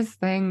funniest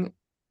thing.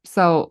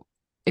 So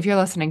if you're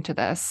listening to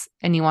this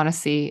and you want to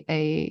see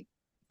a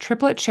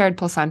triplet shared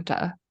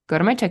placenta, go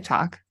to my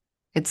TikTok.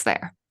 It's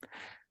there.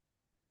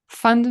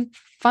 Fun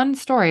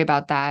story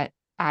about that.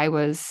 I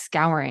was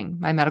scouring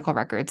my medical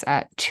records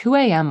at 2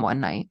 a.m. one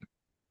night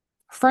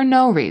for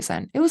no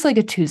reason. It was like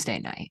a Tuesday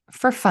night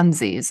for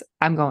funsies.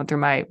 I'm going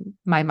through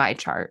my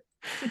chart.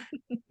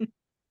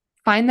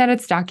 Find that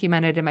it's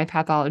documented in my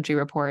pathology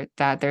report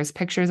that there's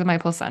pictures of my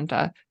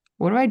placenta.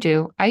 What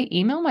do? I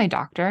email my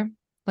doctor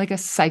like a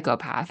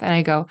psychopath and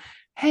I go,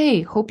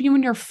 "Hey, hope you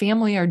and your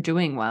family are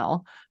doing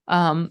well.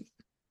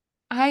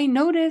 I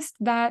noticed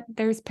that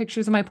there's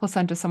pictures of my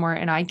placenta somewhere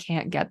and I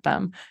can't get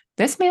them."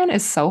 This man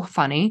is so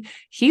funny.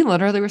 He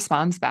literally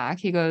responds back.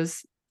 He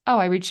goes, "Oh,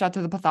 I reached out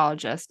to the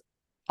pathologist.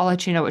 I'll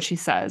let you know what she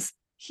says."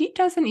 He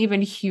doesn't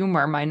even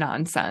humor my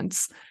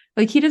nonsense.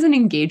 Like he doesn't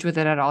engage with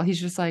it at all.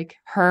 He's just like,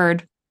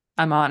 "Heard,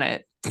 I'm on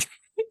it."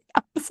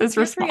 That's his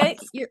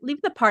response. You're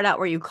leaving the part out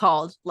where you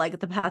called like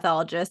the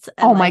pathologist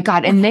and Oh my like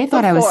God. And they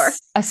thought I before.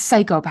 was a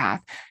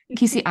psychopath.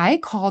 Casey, I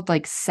called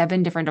like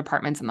 7 different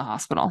departments in the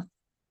hospital.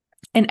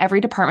 In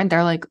every department,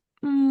 they're like,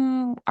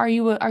 are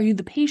you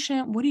the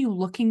patient? What are you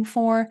looking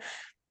for?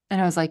 And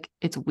I was like,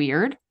 it's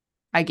weird.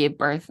 I gave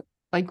birth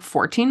like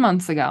 14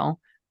 months ago,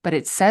 but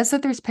it says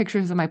that there's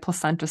pictures of my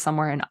placenta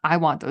somewhere and I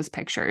want those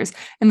pictures.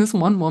 And this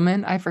one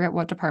woman, I forget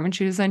what department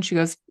she was in, she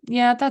goes,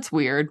 yeah, that's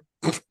weird.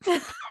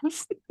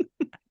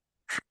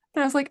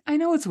 And I was like, I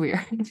know it's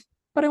weird,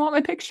 but I want my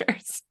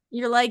pictures.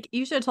 You're like,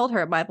 you should have told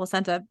her my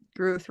placenta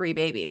grew 3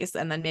 babies,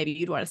 and then maybe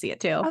you'd want to see it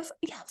too. I was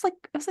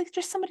like,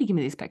 just somebody give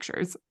me these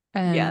pictures.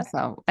 Yeah. And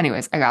so,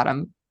 anyways, I got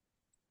them.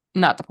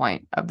 Not the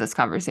point of this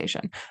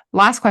conversation.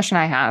 Last question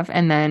I have,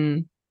 and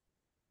then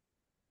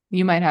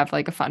you might have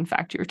like a fun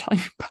fact you were telling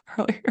me about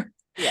earlier.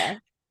 Yeah.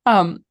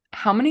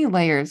 How many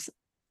layers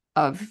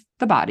of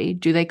the body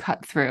do they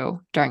cut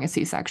through during a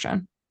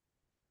C-section?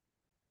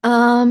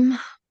 Um,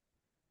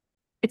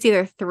 it's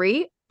either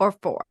 3 or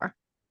 4.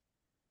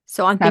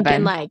 So I'm thinking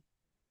 7. like,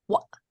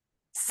 what?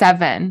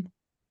 7.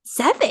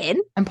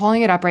 7? I'm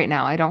pulling it up right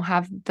now. I don't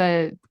have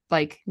the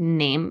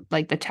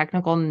the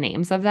technical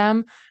names of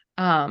them.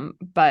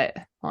 But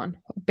hold on,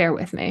 bear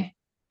with me.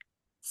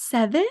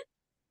 7?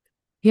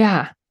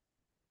 Yeah.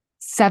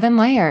 7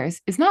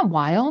 layers. Isn't that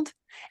wild?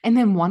 And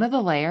then one of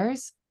the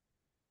layers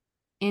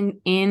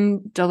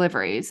in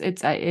deliveries,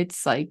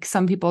 it's like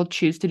some people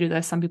choose to do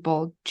this, some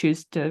people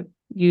choose to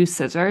use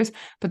scissors,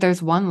 but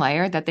there's one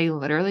layer that they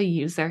literally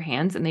use their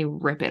hands and they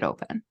rip it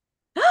open.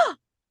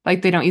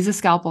 Like they don't use a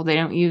scalpel, they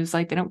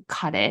don't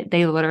cut it.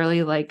 They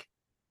literally like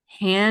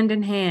hand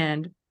in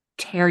hand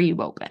tear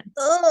you open.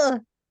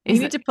 Ugh. We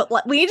need to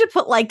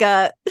put like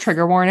a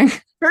trigger warning.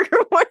 Trigger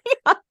warning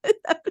on this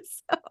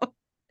episode.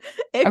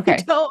 If Okay.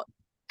 you don't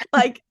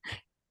like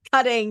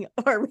cutting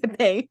or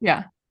ripping.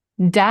 Yeah.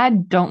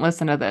 Dad, don't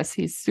listen to this.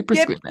 He's super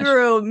Skip squeamish.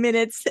 through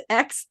minutes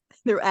X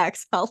through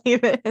X. I'll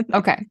leave it in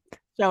Okay.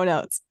 show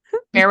notes.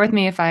 Bear with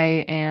me if I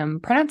am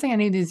pronouncing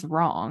any of these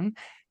wrong.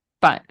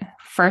 But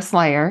first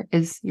layer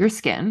is your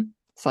skin.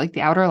 So like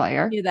the outer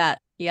layer. Do that.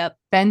 Yep.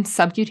 Then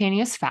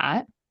subcutaneous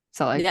fat.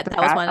 So like Yep, the that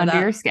was fat one of under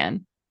them. your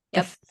skin.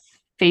 Yep.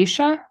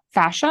 The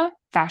fascia,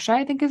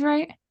 I think is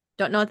right.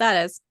 Don't know what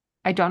that is.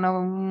 I don't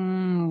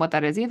know what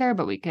that is either,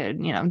 but we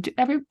could,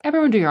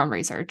 everyone do your own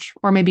research,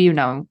 or maybe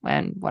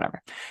and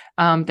whatever.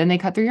 Then they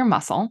cut through your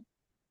muscle.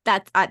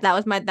 That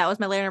was my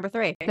layer number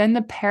 3. Then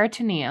the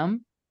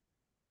peritoneum.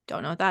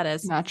 Don't know what that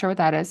is. Not sure what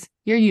that is.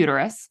 Your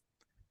uterus.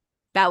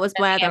 That was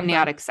my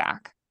amniotic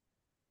sac.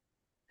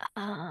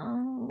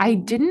 Oh. I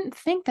didn't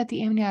think that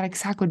the amniotic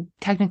sac would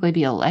technically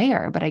be a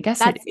layer, but I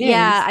guess it is.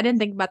 Yeah, I didn't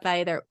think about that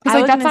either.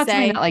 Because like that's not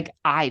something that like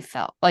I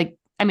felt. Like,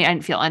 I mean, I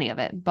didn't feel any of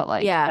it, but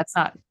like that's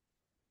not.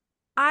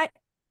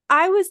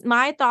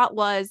 My thought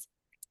was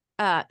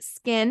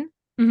skin,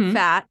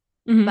 fat,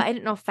 but I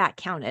didn't know if fat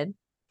counted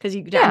because I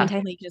mean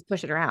technically you can just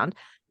push it around.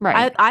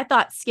 Right. I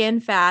thought skin,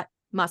 fat,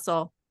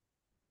 muscle,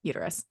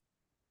 uterus.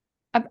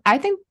 I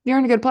think you're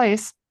in a good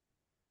place.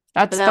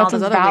 That's all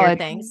those other valid weird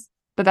things.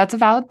 But that's a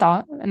valid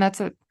thought, and that's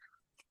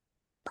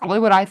probably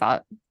what I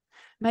thought.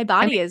 My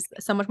body is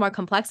so much more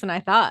complex than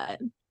I thought.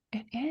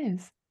 It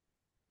is.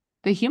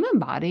 The human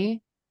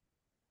body,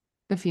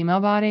 the female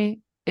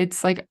body,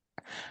 it's like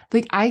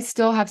I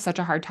still have such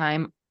a hard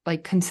time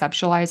like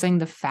conceptualizing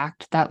the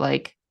fact that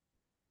like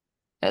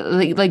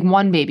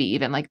one baby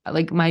even like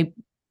my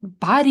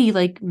body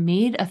like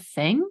made a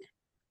thing.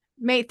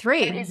 Made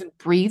 3. It is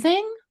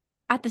breathing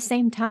at the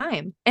same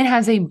time. It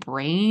has a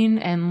brain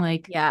and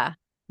like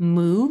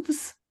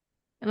moves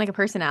and like a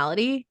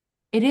personality.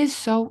 It is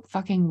so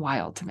fucking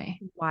wild to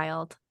me.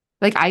 Wild.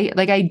 Like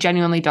I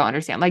genuinely don't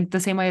understand. Like the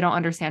same way I don't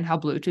understand how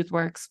Bluetooth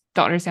works,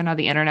 don't understand how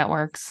the internet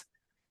works,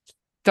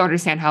 don't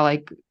understand how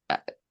like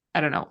I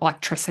don't know,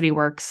 electricity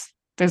works.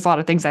 There's a lot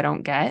of things I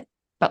don't get,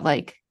 but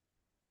like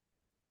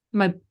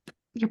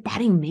your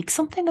body makes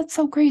something that's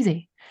so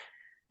crazy.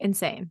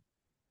 Insane.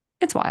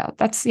 It's wild.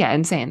 That's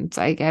insane. It's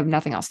like I have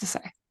nothing else to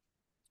say.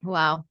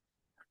 Wow.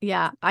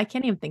 Yeah, I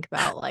can't even think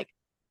about like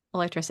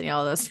electricity,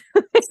 all those.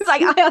 It's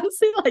like I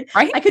honestly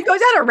I could go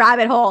down a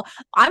rabbit hole.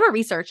 I'm a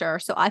researcher,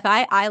 so if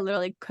I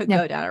literally could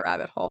go down a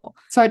rabbit hole.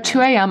 So at 2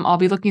 a.m. I'll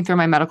be looking through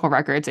my medical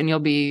records and you'll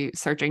be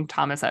searching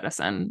Thomas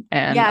Edison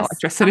and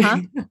electricity.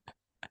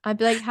 I'd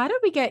be like, how did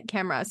we get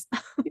cameras?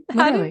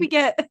 How did we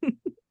get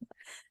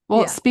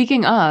Well,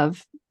 speaking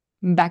of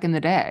back in the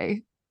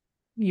day,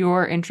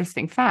 your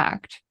interesting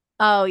fact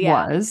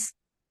was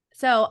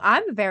so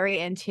I'm very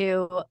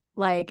into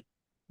like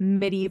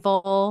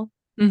medieval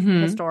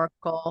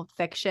historical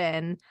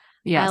fiction.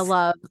 Yes. I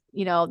love,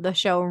 the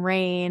show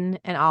Reign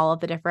and all of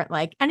the different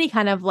like any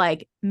kind of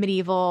like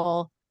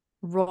medieval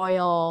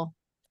royal,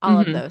 all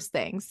of those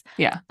things.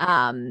 Yeah.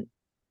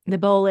 The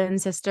Boleyn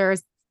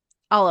sisters,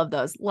 all of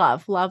those.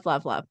 Love.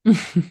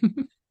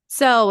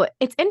 So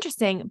it's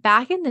interesting.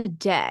 Back in the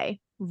day,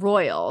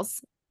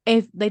 royals,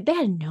 if they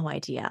had no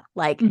idea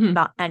like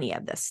about any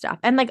of this stuff.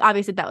 And like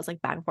obviously that was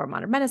like back before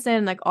modern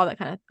medicine, like all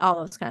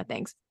those kind of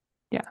things.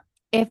 Yeah.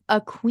 If a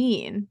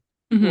queen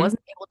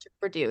wasn't able to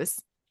produce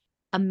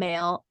a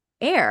male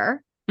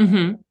heir,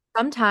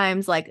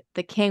 sometimes like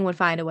the king would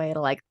find a way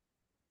to like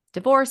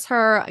divorce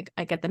her,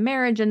 I get the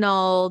marriage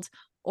annulled,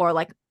 or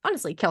like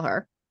honestly kill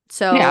her.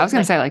 So I was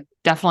gonna say like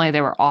definitely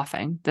they were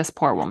offing this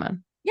poor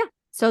woman. Yeah,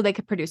 so they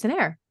could produce an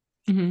heir.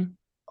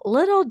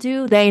 Little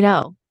do they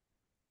know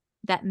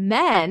that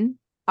men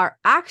are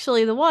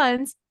actually the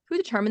ones who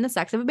determine the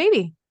sex of a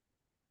baby.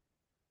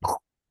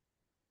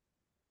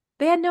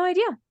 They had no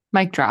idea.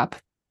 Mic drop.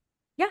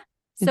 Yeah.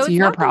 So it's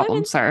your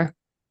problem, sir.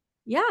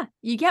 Yeah.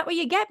 You get what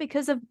you get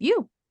because of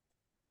you.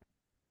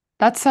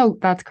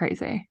 That's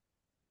crazy.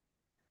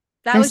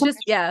 That There's was so just,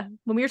 much, yeah.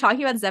 When we were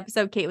talking about this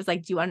episode, Kate was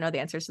like, do you want to know the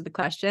answers to the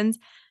questions?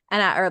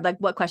 Or like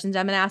what questions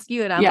I'm going to ask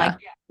you? And I'm like,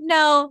 yeah.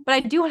 no, but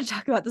I do want to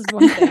talk about this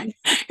one thing.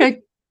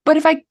 Like, but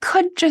if I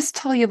could just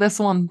tell you this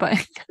one thing,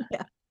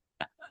 Yeah.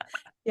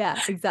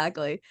 Yeah,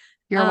 exactly.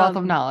 you're a wealth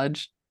of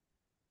knowledge.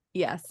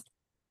 Yes.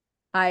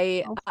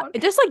 So funny.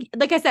 Just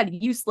like I said,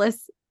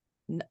 useless,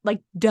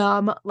 like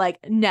dumb, like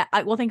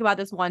I will think about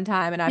this one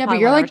time and I Yeah, but probably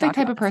you're won't ever like the talk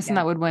type about of this person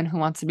that again. would win Who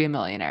Wants to Be a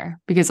Millionaire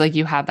because like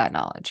you have that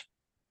knowledge.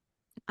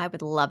 I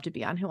would love to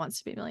be on Who Wants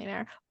to Be a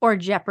Millionaire or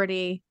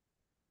Jeopardy.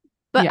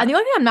 But Yeah. the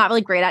only thing I'm not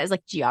really great at is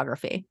like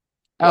geography.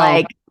 Oh,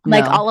 Like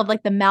no. all of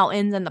like the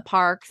mountains and the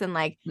parks and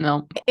like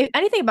No. if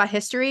anything about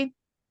history,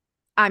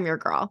 I'm your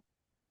girl.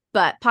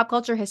 But pop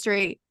culture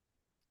history,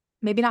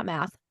 maybe not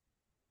math,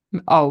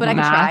 Oh, but I could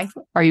math?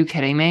 try. Are you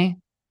kidding me?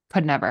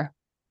 Could never.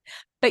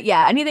 But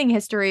yeah, anything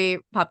history,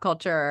 pop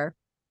culture,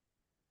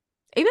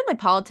 even like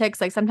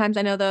politics, like sometimes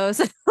I know those.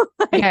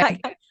 Yeah,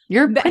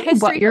 you're But pretty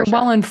well, history you're for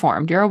well sure.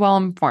 informed. You're a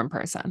well-informed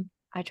person.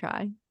 I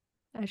try.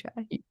 I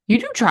try. You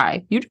do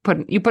try. You put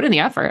in the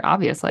effort,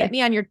 obviously. Get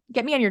me on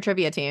your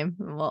trivia team.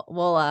 My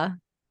We'll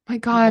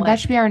God, that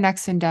should be our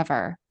next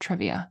endeavor,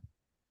 trivia.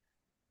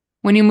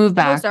 When you move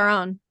host back, our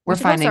own. We we're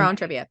should host our finding own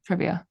trivia.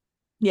 trivia.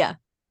 Yeah.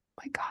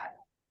 My God.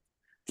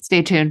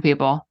 Stay tuned,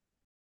 people.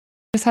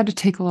 Just had to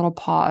take a little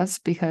pause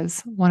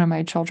because one of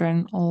my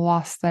children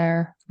lost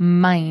their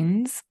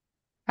minds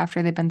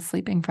after they've been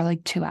sleeping for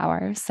like 2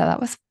 hours. So that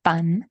was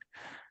fun.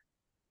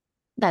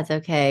 That's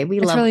okay.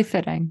 It's really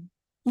fitting.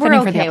 We're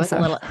Fitting for the okay with a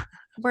episode. little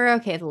we're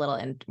okay with a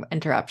little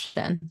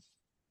interruption.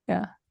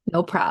 Yeah.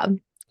 No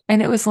problem.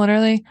 And it was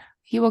literally,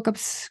 he woke up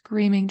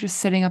screaming, just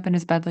sitting up in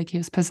his bed like he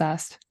was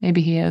possessed.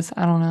 Maybe he is.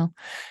 I don't know.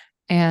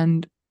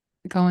 And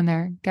go in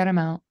there, get him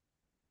out,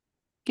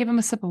 give him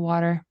a sip of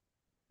water.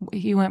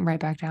 He went right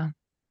back down.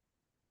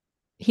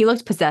 He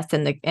looked possessed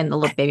in the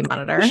little baby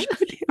monitor. He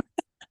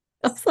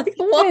I was like,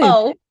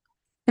 whoa.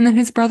 And then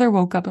his brother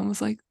woke up and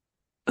was like,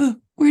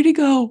 where'd he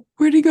go?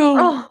 Where'd he go?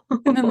 Oh.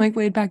 And then like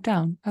laid back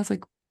down. I was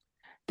like,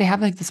 they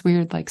have like this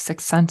weird like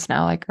sixth sense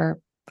now, like or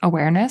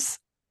awareness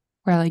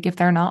where like if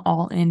they're not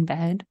all in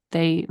bed,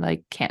 they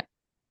like can't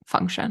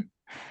function.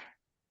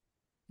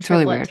 It's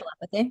really weird.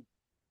 Telepathy.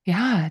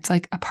 Yeah, it's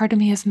like a part of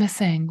me is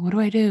missing. What do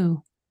I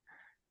do?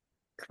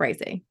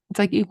 Crazy. It's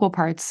like equal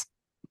parts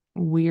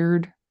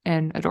weird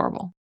and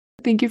adorable.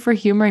 Thank you for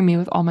humoring me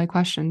with all my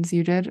questions.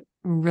 You did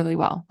really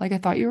well. Like I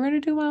thought you were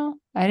going to do well.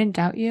 I didn't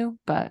doubt you,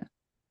 but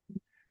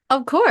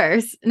Of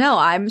course. No,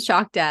 I'm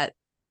shocked at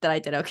that I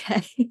did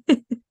okay.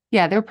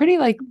 yeah,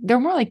 they're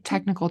more like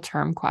technical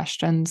term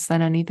questions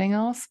than anything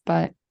else,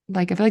 but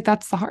like I feel like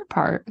that's the hard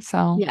part.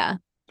 So Yeah.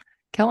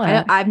 killing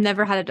it. I've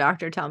never had a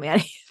doctor tell me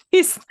any of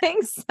these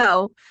things.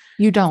 So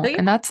You don't. yeah.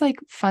 And that's like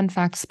fun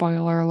fact,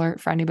 spoiler alert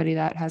for anybody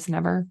that has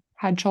never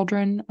had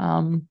children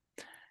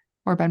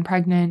or been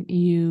pregnant.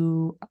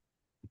 You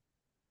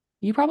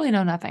probably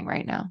know nothing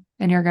right now.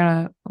 And you're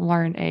gonna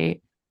learn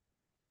a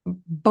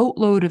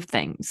boatload of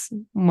things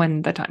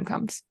when the time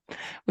comes,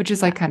 which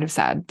is like kind of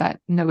sad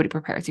that nobody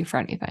prepares you for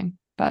anything.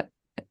 But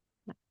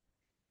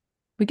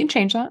we can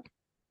change that.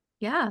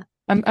 Yeah.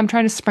 I'm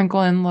trying to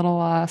sprinkle in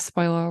little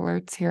spoiler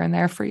alerts here and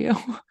there for you.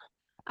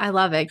 I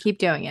love it. Keep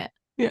doing it.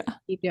 Yeah.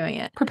 Keep doing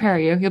it. Prepare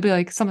you. You'll be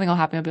like, something will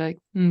happen. You'll be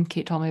like,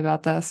 Kate told me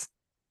about this.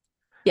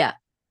 Yeah.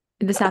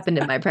 This happened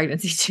in my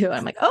pregnancy too.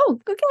 I'm like, oh,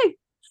 okay.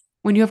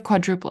 When you have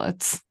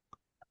quadruplets.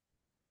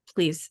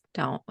 Please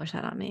don't wish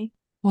that on me.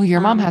 Well, your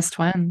mom has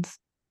twins.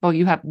 Well,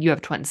 you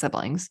have twin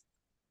siblings.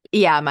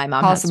 Yeah, my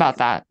mom Tell has us about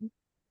that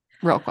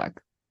real quick.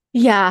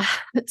 Yeah.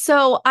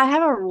 So I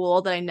have a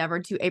rule that I never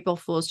do April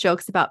Fool's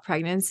jokes about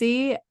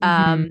pregnancy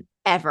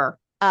ever.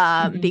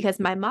 Because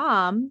my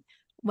mom,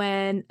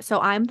 so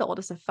I'm the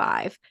oldest of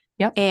 5.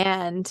 Yep.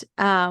 And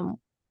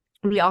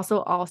we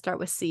also all start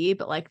with C,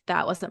 but like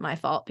that wasn't my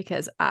fault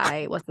because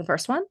I was the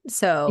first one.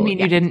 So you mean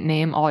you didn't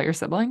name all your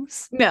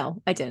siblings?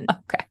 No, I didn't.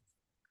 Okay.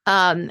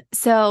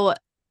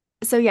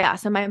 So yeah,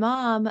 so my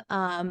mom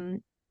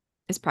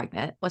was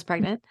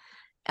pregnant,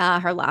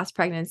 her last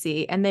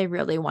pregnancy, and they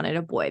really wanted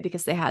a boy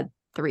because they had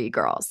 3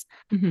 girls.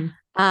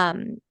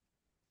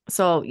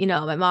 So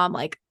my mom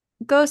like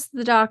goes to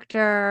the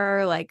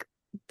doctor, like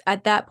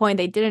at that point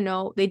they didn't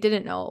know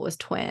it was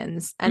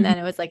twins. And then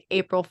it was like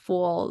April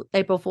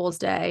Fool's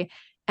Day,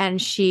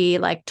 and she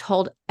like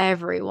told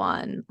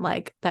everyone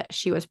like that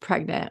she was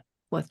pregnant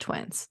with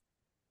twins.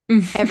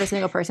 Every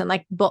single person,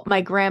 like both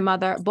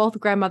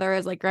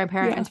grandmothers, like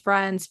grandparents,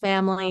 friends,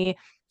 family,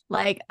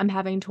 like I'm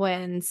having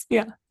twins.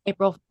 Yeah.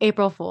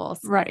 April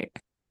Fools. Right.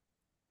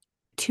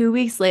 2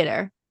 weeks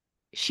later,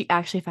 she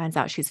actually finds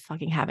out she's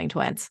fucking having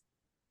twins.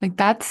 Like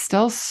that's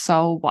still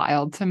so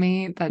wild to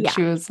me that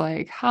she was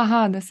like,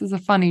 haha, this is a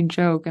funny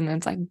joke. And then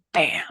it's like,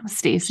 bam,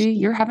 Stacey,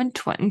 you're having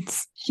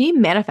twins. She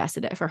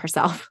manifested it for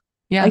herself.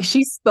 Yeah. Like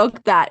she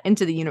spoke that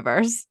into the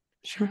universe.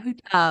 She really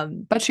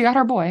did. But she got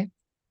her boy.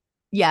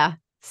 Yeah.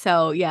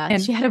 So yeah,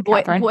 and she had a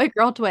boy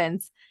girl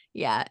twins.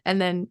 Yeah. And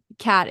then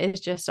Kat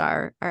is just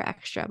our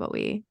extra, but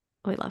we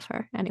love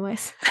her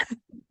anyways.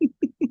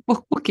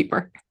 We'll keep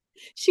her.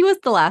 She was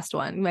the last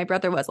one. My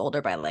brother was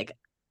older by like,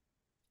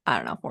 I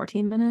don't know,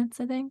 14 minutes,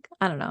 I think.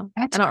 I don't know.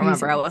 That's I don't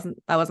crazy. remember.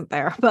 I wasn't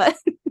there, but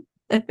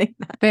I think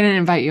that. They didn't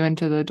invite you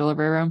into the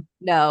delivery room?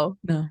 No.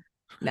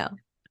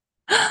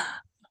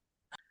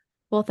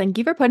 Well, thank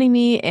you for putting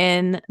me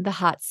in the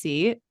hot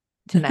seat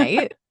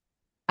tonight.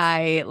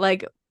 I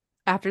like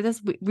after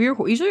this, we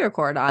usually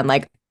record on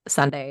like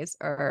Sundays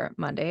or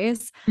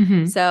Mondays.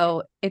 Mhm.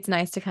 So it's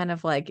nice to kind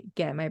of like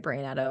get my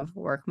brain out of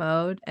work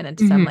mode and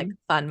into some like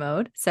fun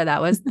mode. So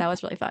that was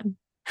really fun.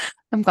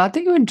 I'm glad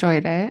that you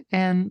enjoyed it.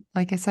 And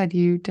like I said,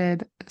 you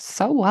did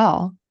so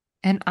well.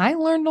 And I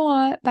learned a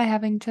lot by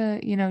having to,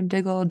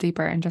 dig a little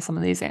deeper into some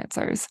of these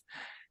answers.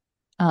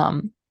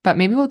 But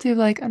maybe we'll do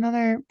like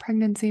another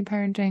pregnancy,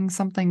 parenting,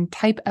 something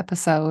type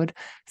episode.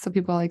 So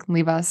people like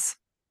leave us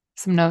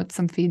some notes,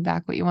 some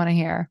feedback, what you want to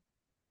hear.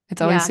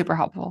 It's always super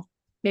helpful.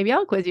 Maybe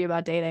I'll quiz you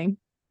about dating.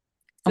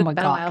 Oh my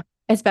God.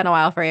 It's been a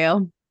while for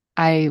you.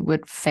 I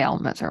would fail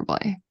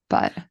miserably,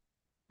 but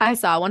I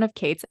saw one of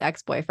Kate's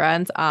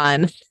ex-boyfriends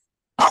on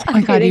oh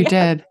my God, you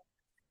did.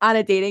 On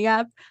a dating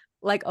app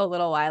like a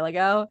little while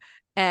ago.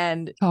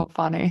 And so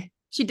funny.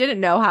 She didn't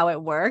know how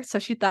it worked. So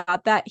she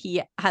thought that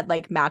he had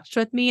like matched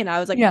with me. And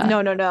I was like, Yeah.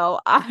 No.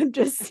 I'm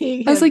just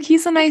seeing him. I was like,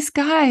 he's a nice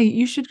guy.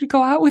 You should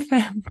go out with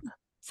him.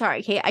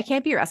 Sorry, Kate, I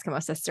can't be your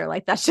Eskimo sister.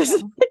 Like that's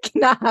just like,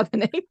 not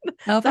happening.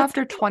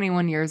 After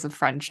 21 years of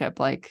friendship,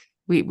 like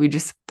we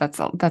just that's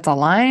a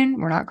line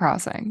we're not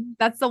crossing.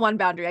 That's the one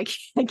boundary I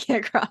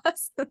can't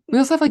cross. We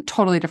also have like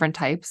totally different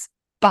types,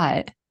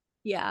 but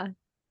yeah,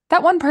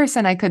 that one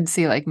person I could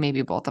see like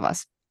maybe both of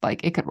us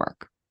like it could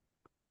work,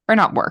 or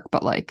not work,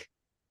 but like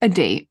a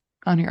date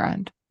on your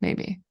end,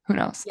 maybe. Who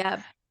knows?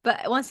 Yeah,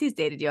 but once he's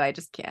dated you, I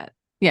just can't.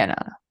 Yeah, no.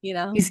 You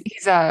know, he's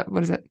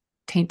what is it?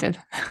 Tainted.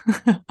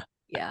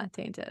 Yeah,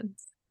 tainted.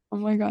 Oh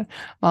my God.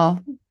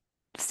 Well,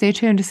 stay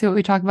tuned to see what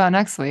we talk about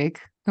next week.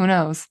 Who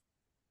knows?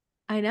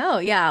 I know.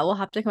 Yeah, we'll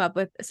have to come up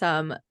with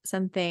some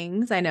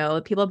things. I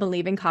know people have been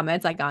leaving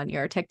comments like on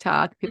your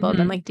TikTok. People have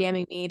been like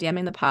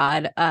DMing the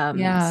pod.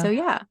 Yeah. So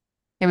yeah,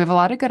 we have a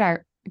lot of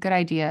good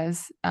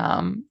ideas.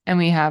 And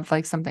we have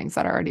like some things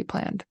that are already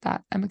planned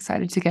that I'm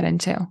excited to get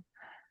into.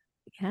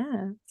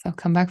 Yeah. So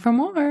come back for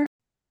more.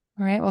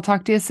 All right. We'll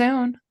talk to you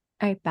soon.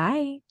 All right.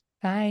 Bye.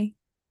 Bye.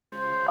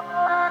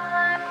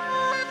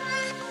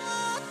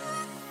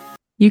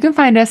 You can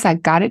find us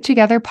at Got It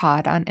Together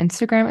Pod on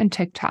Instagram and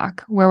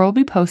TikTok, where we'll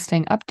be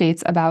posting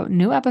updates about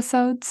new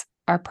episodes,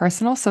 our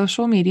personal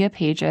social media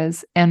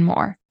pages, and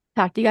more.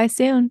 Talk to you guys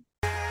soon.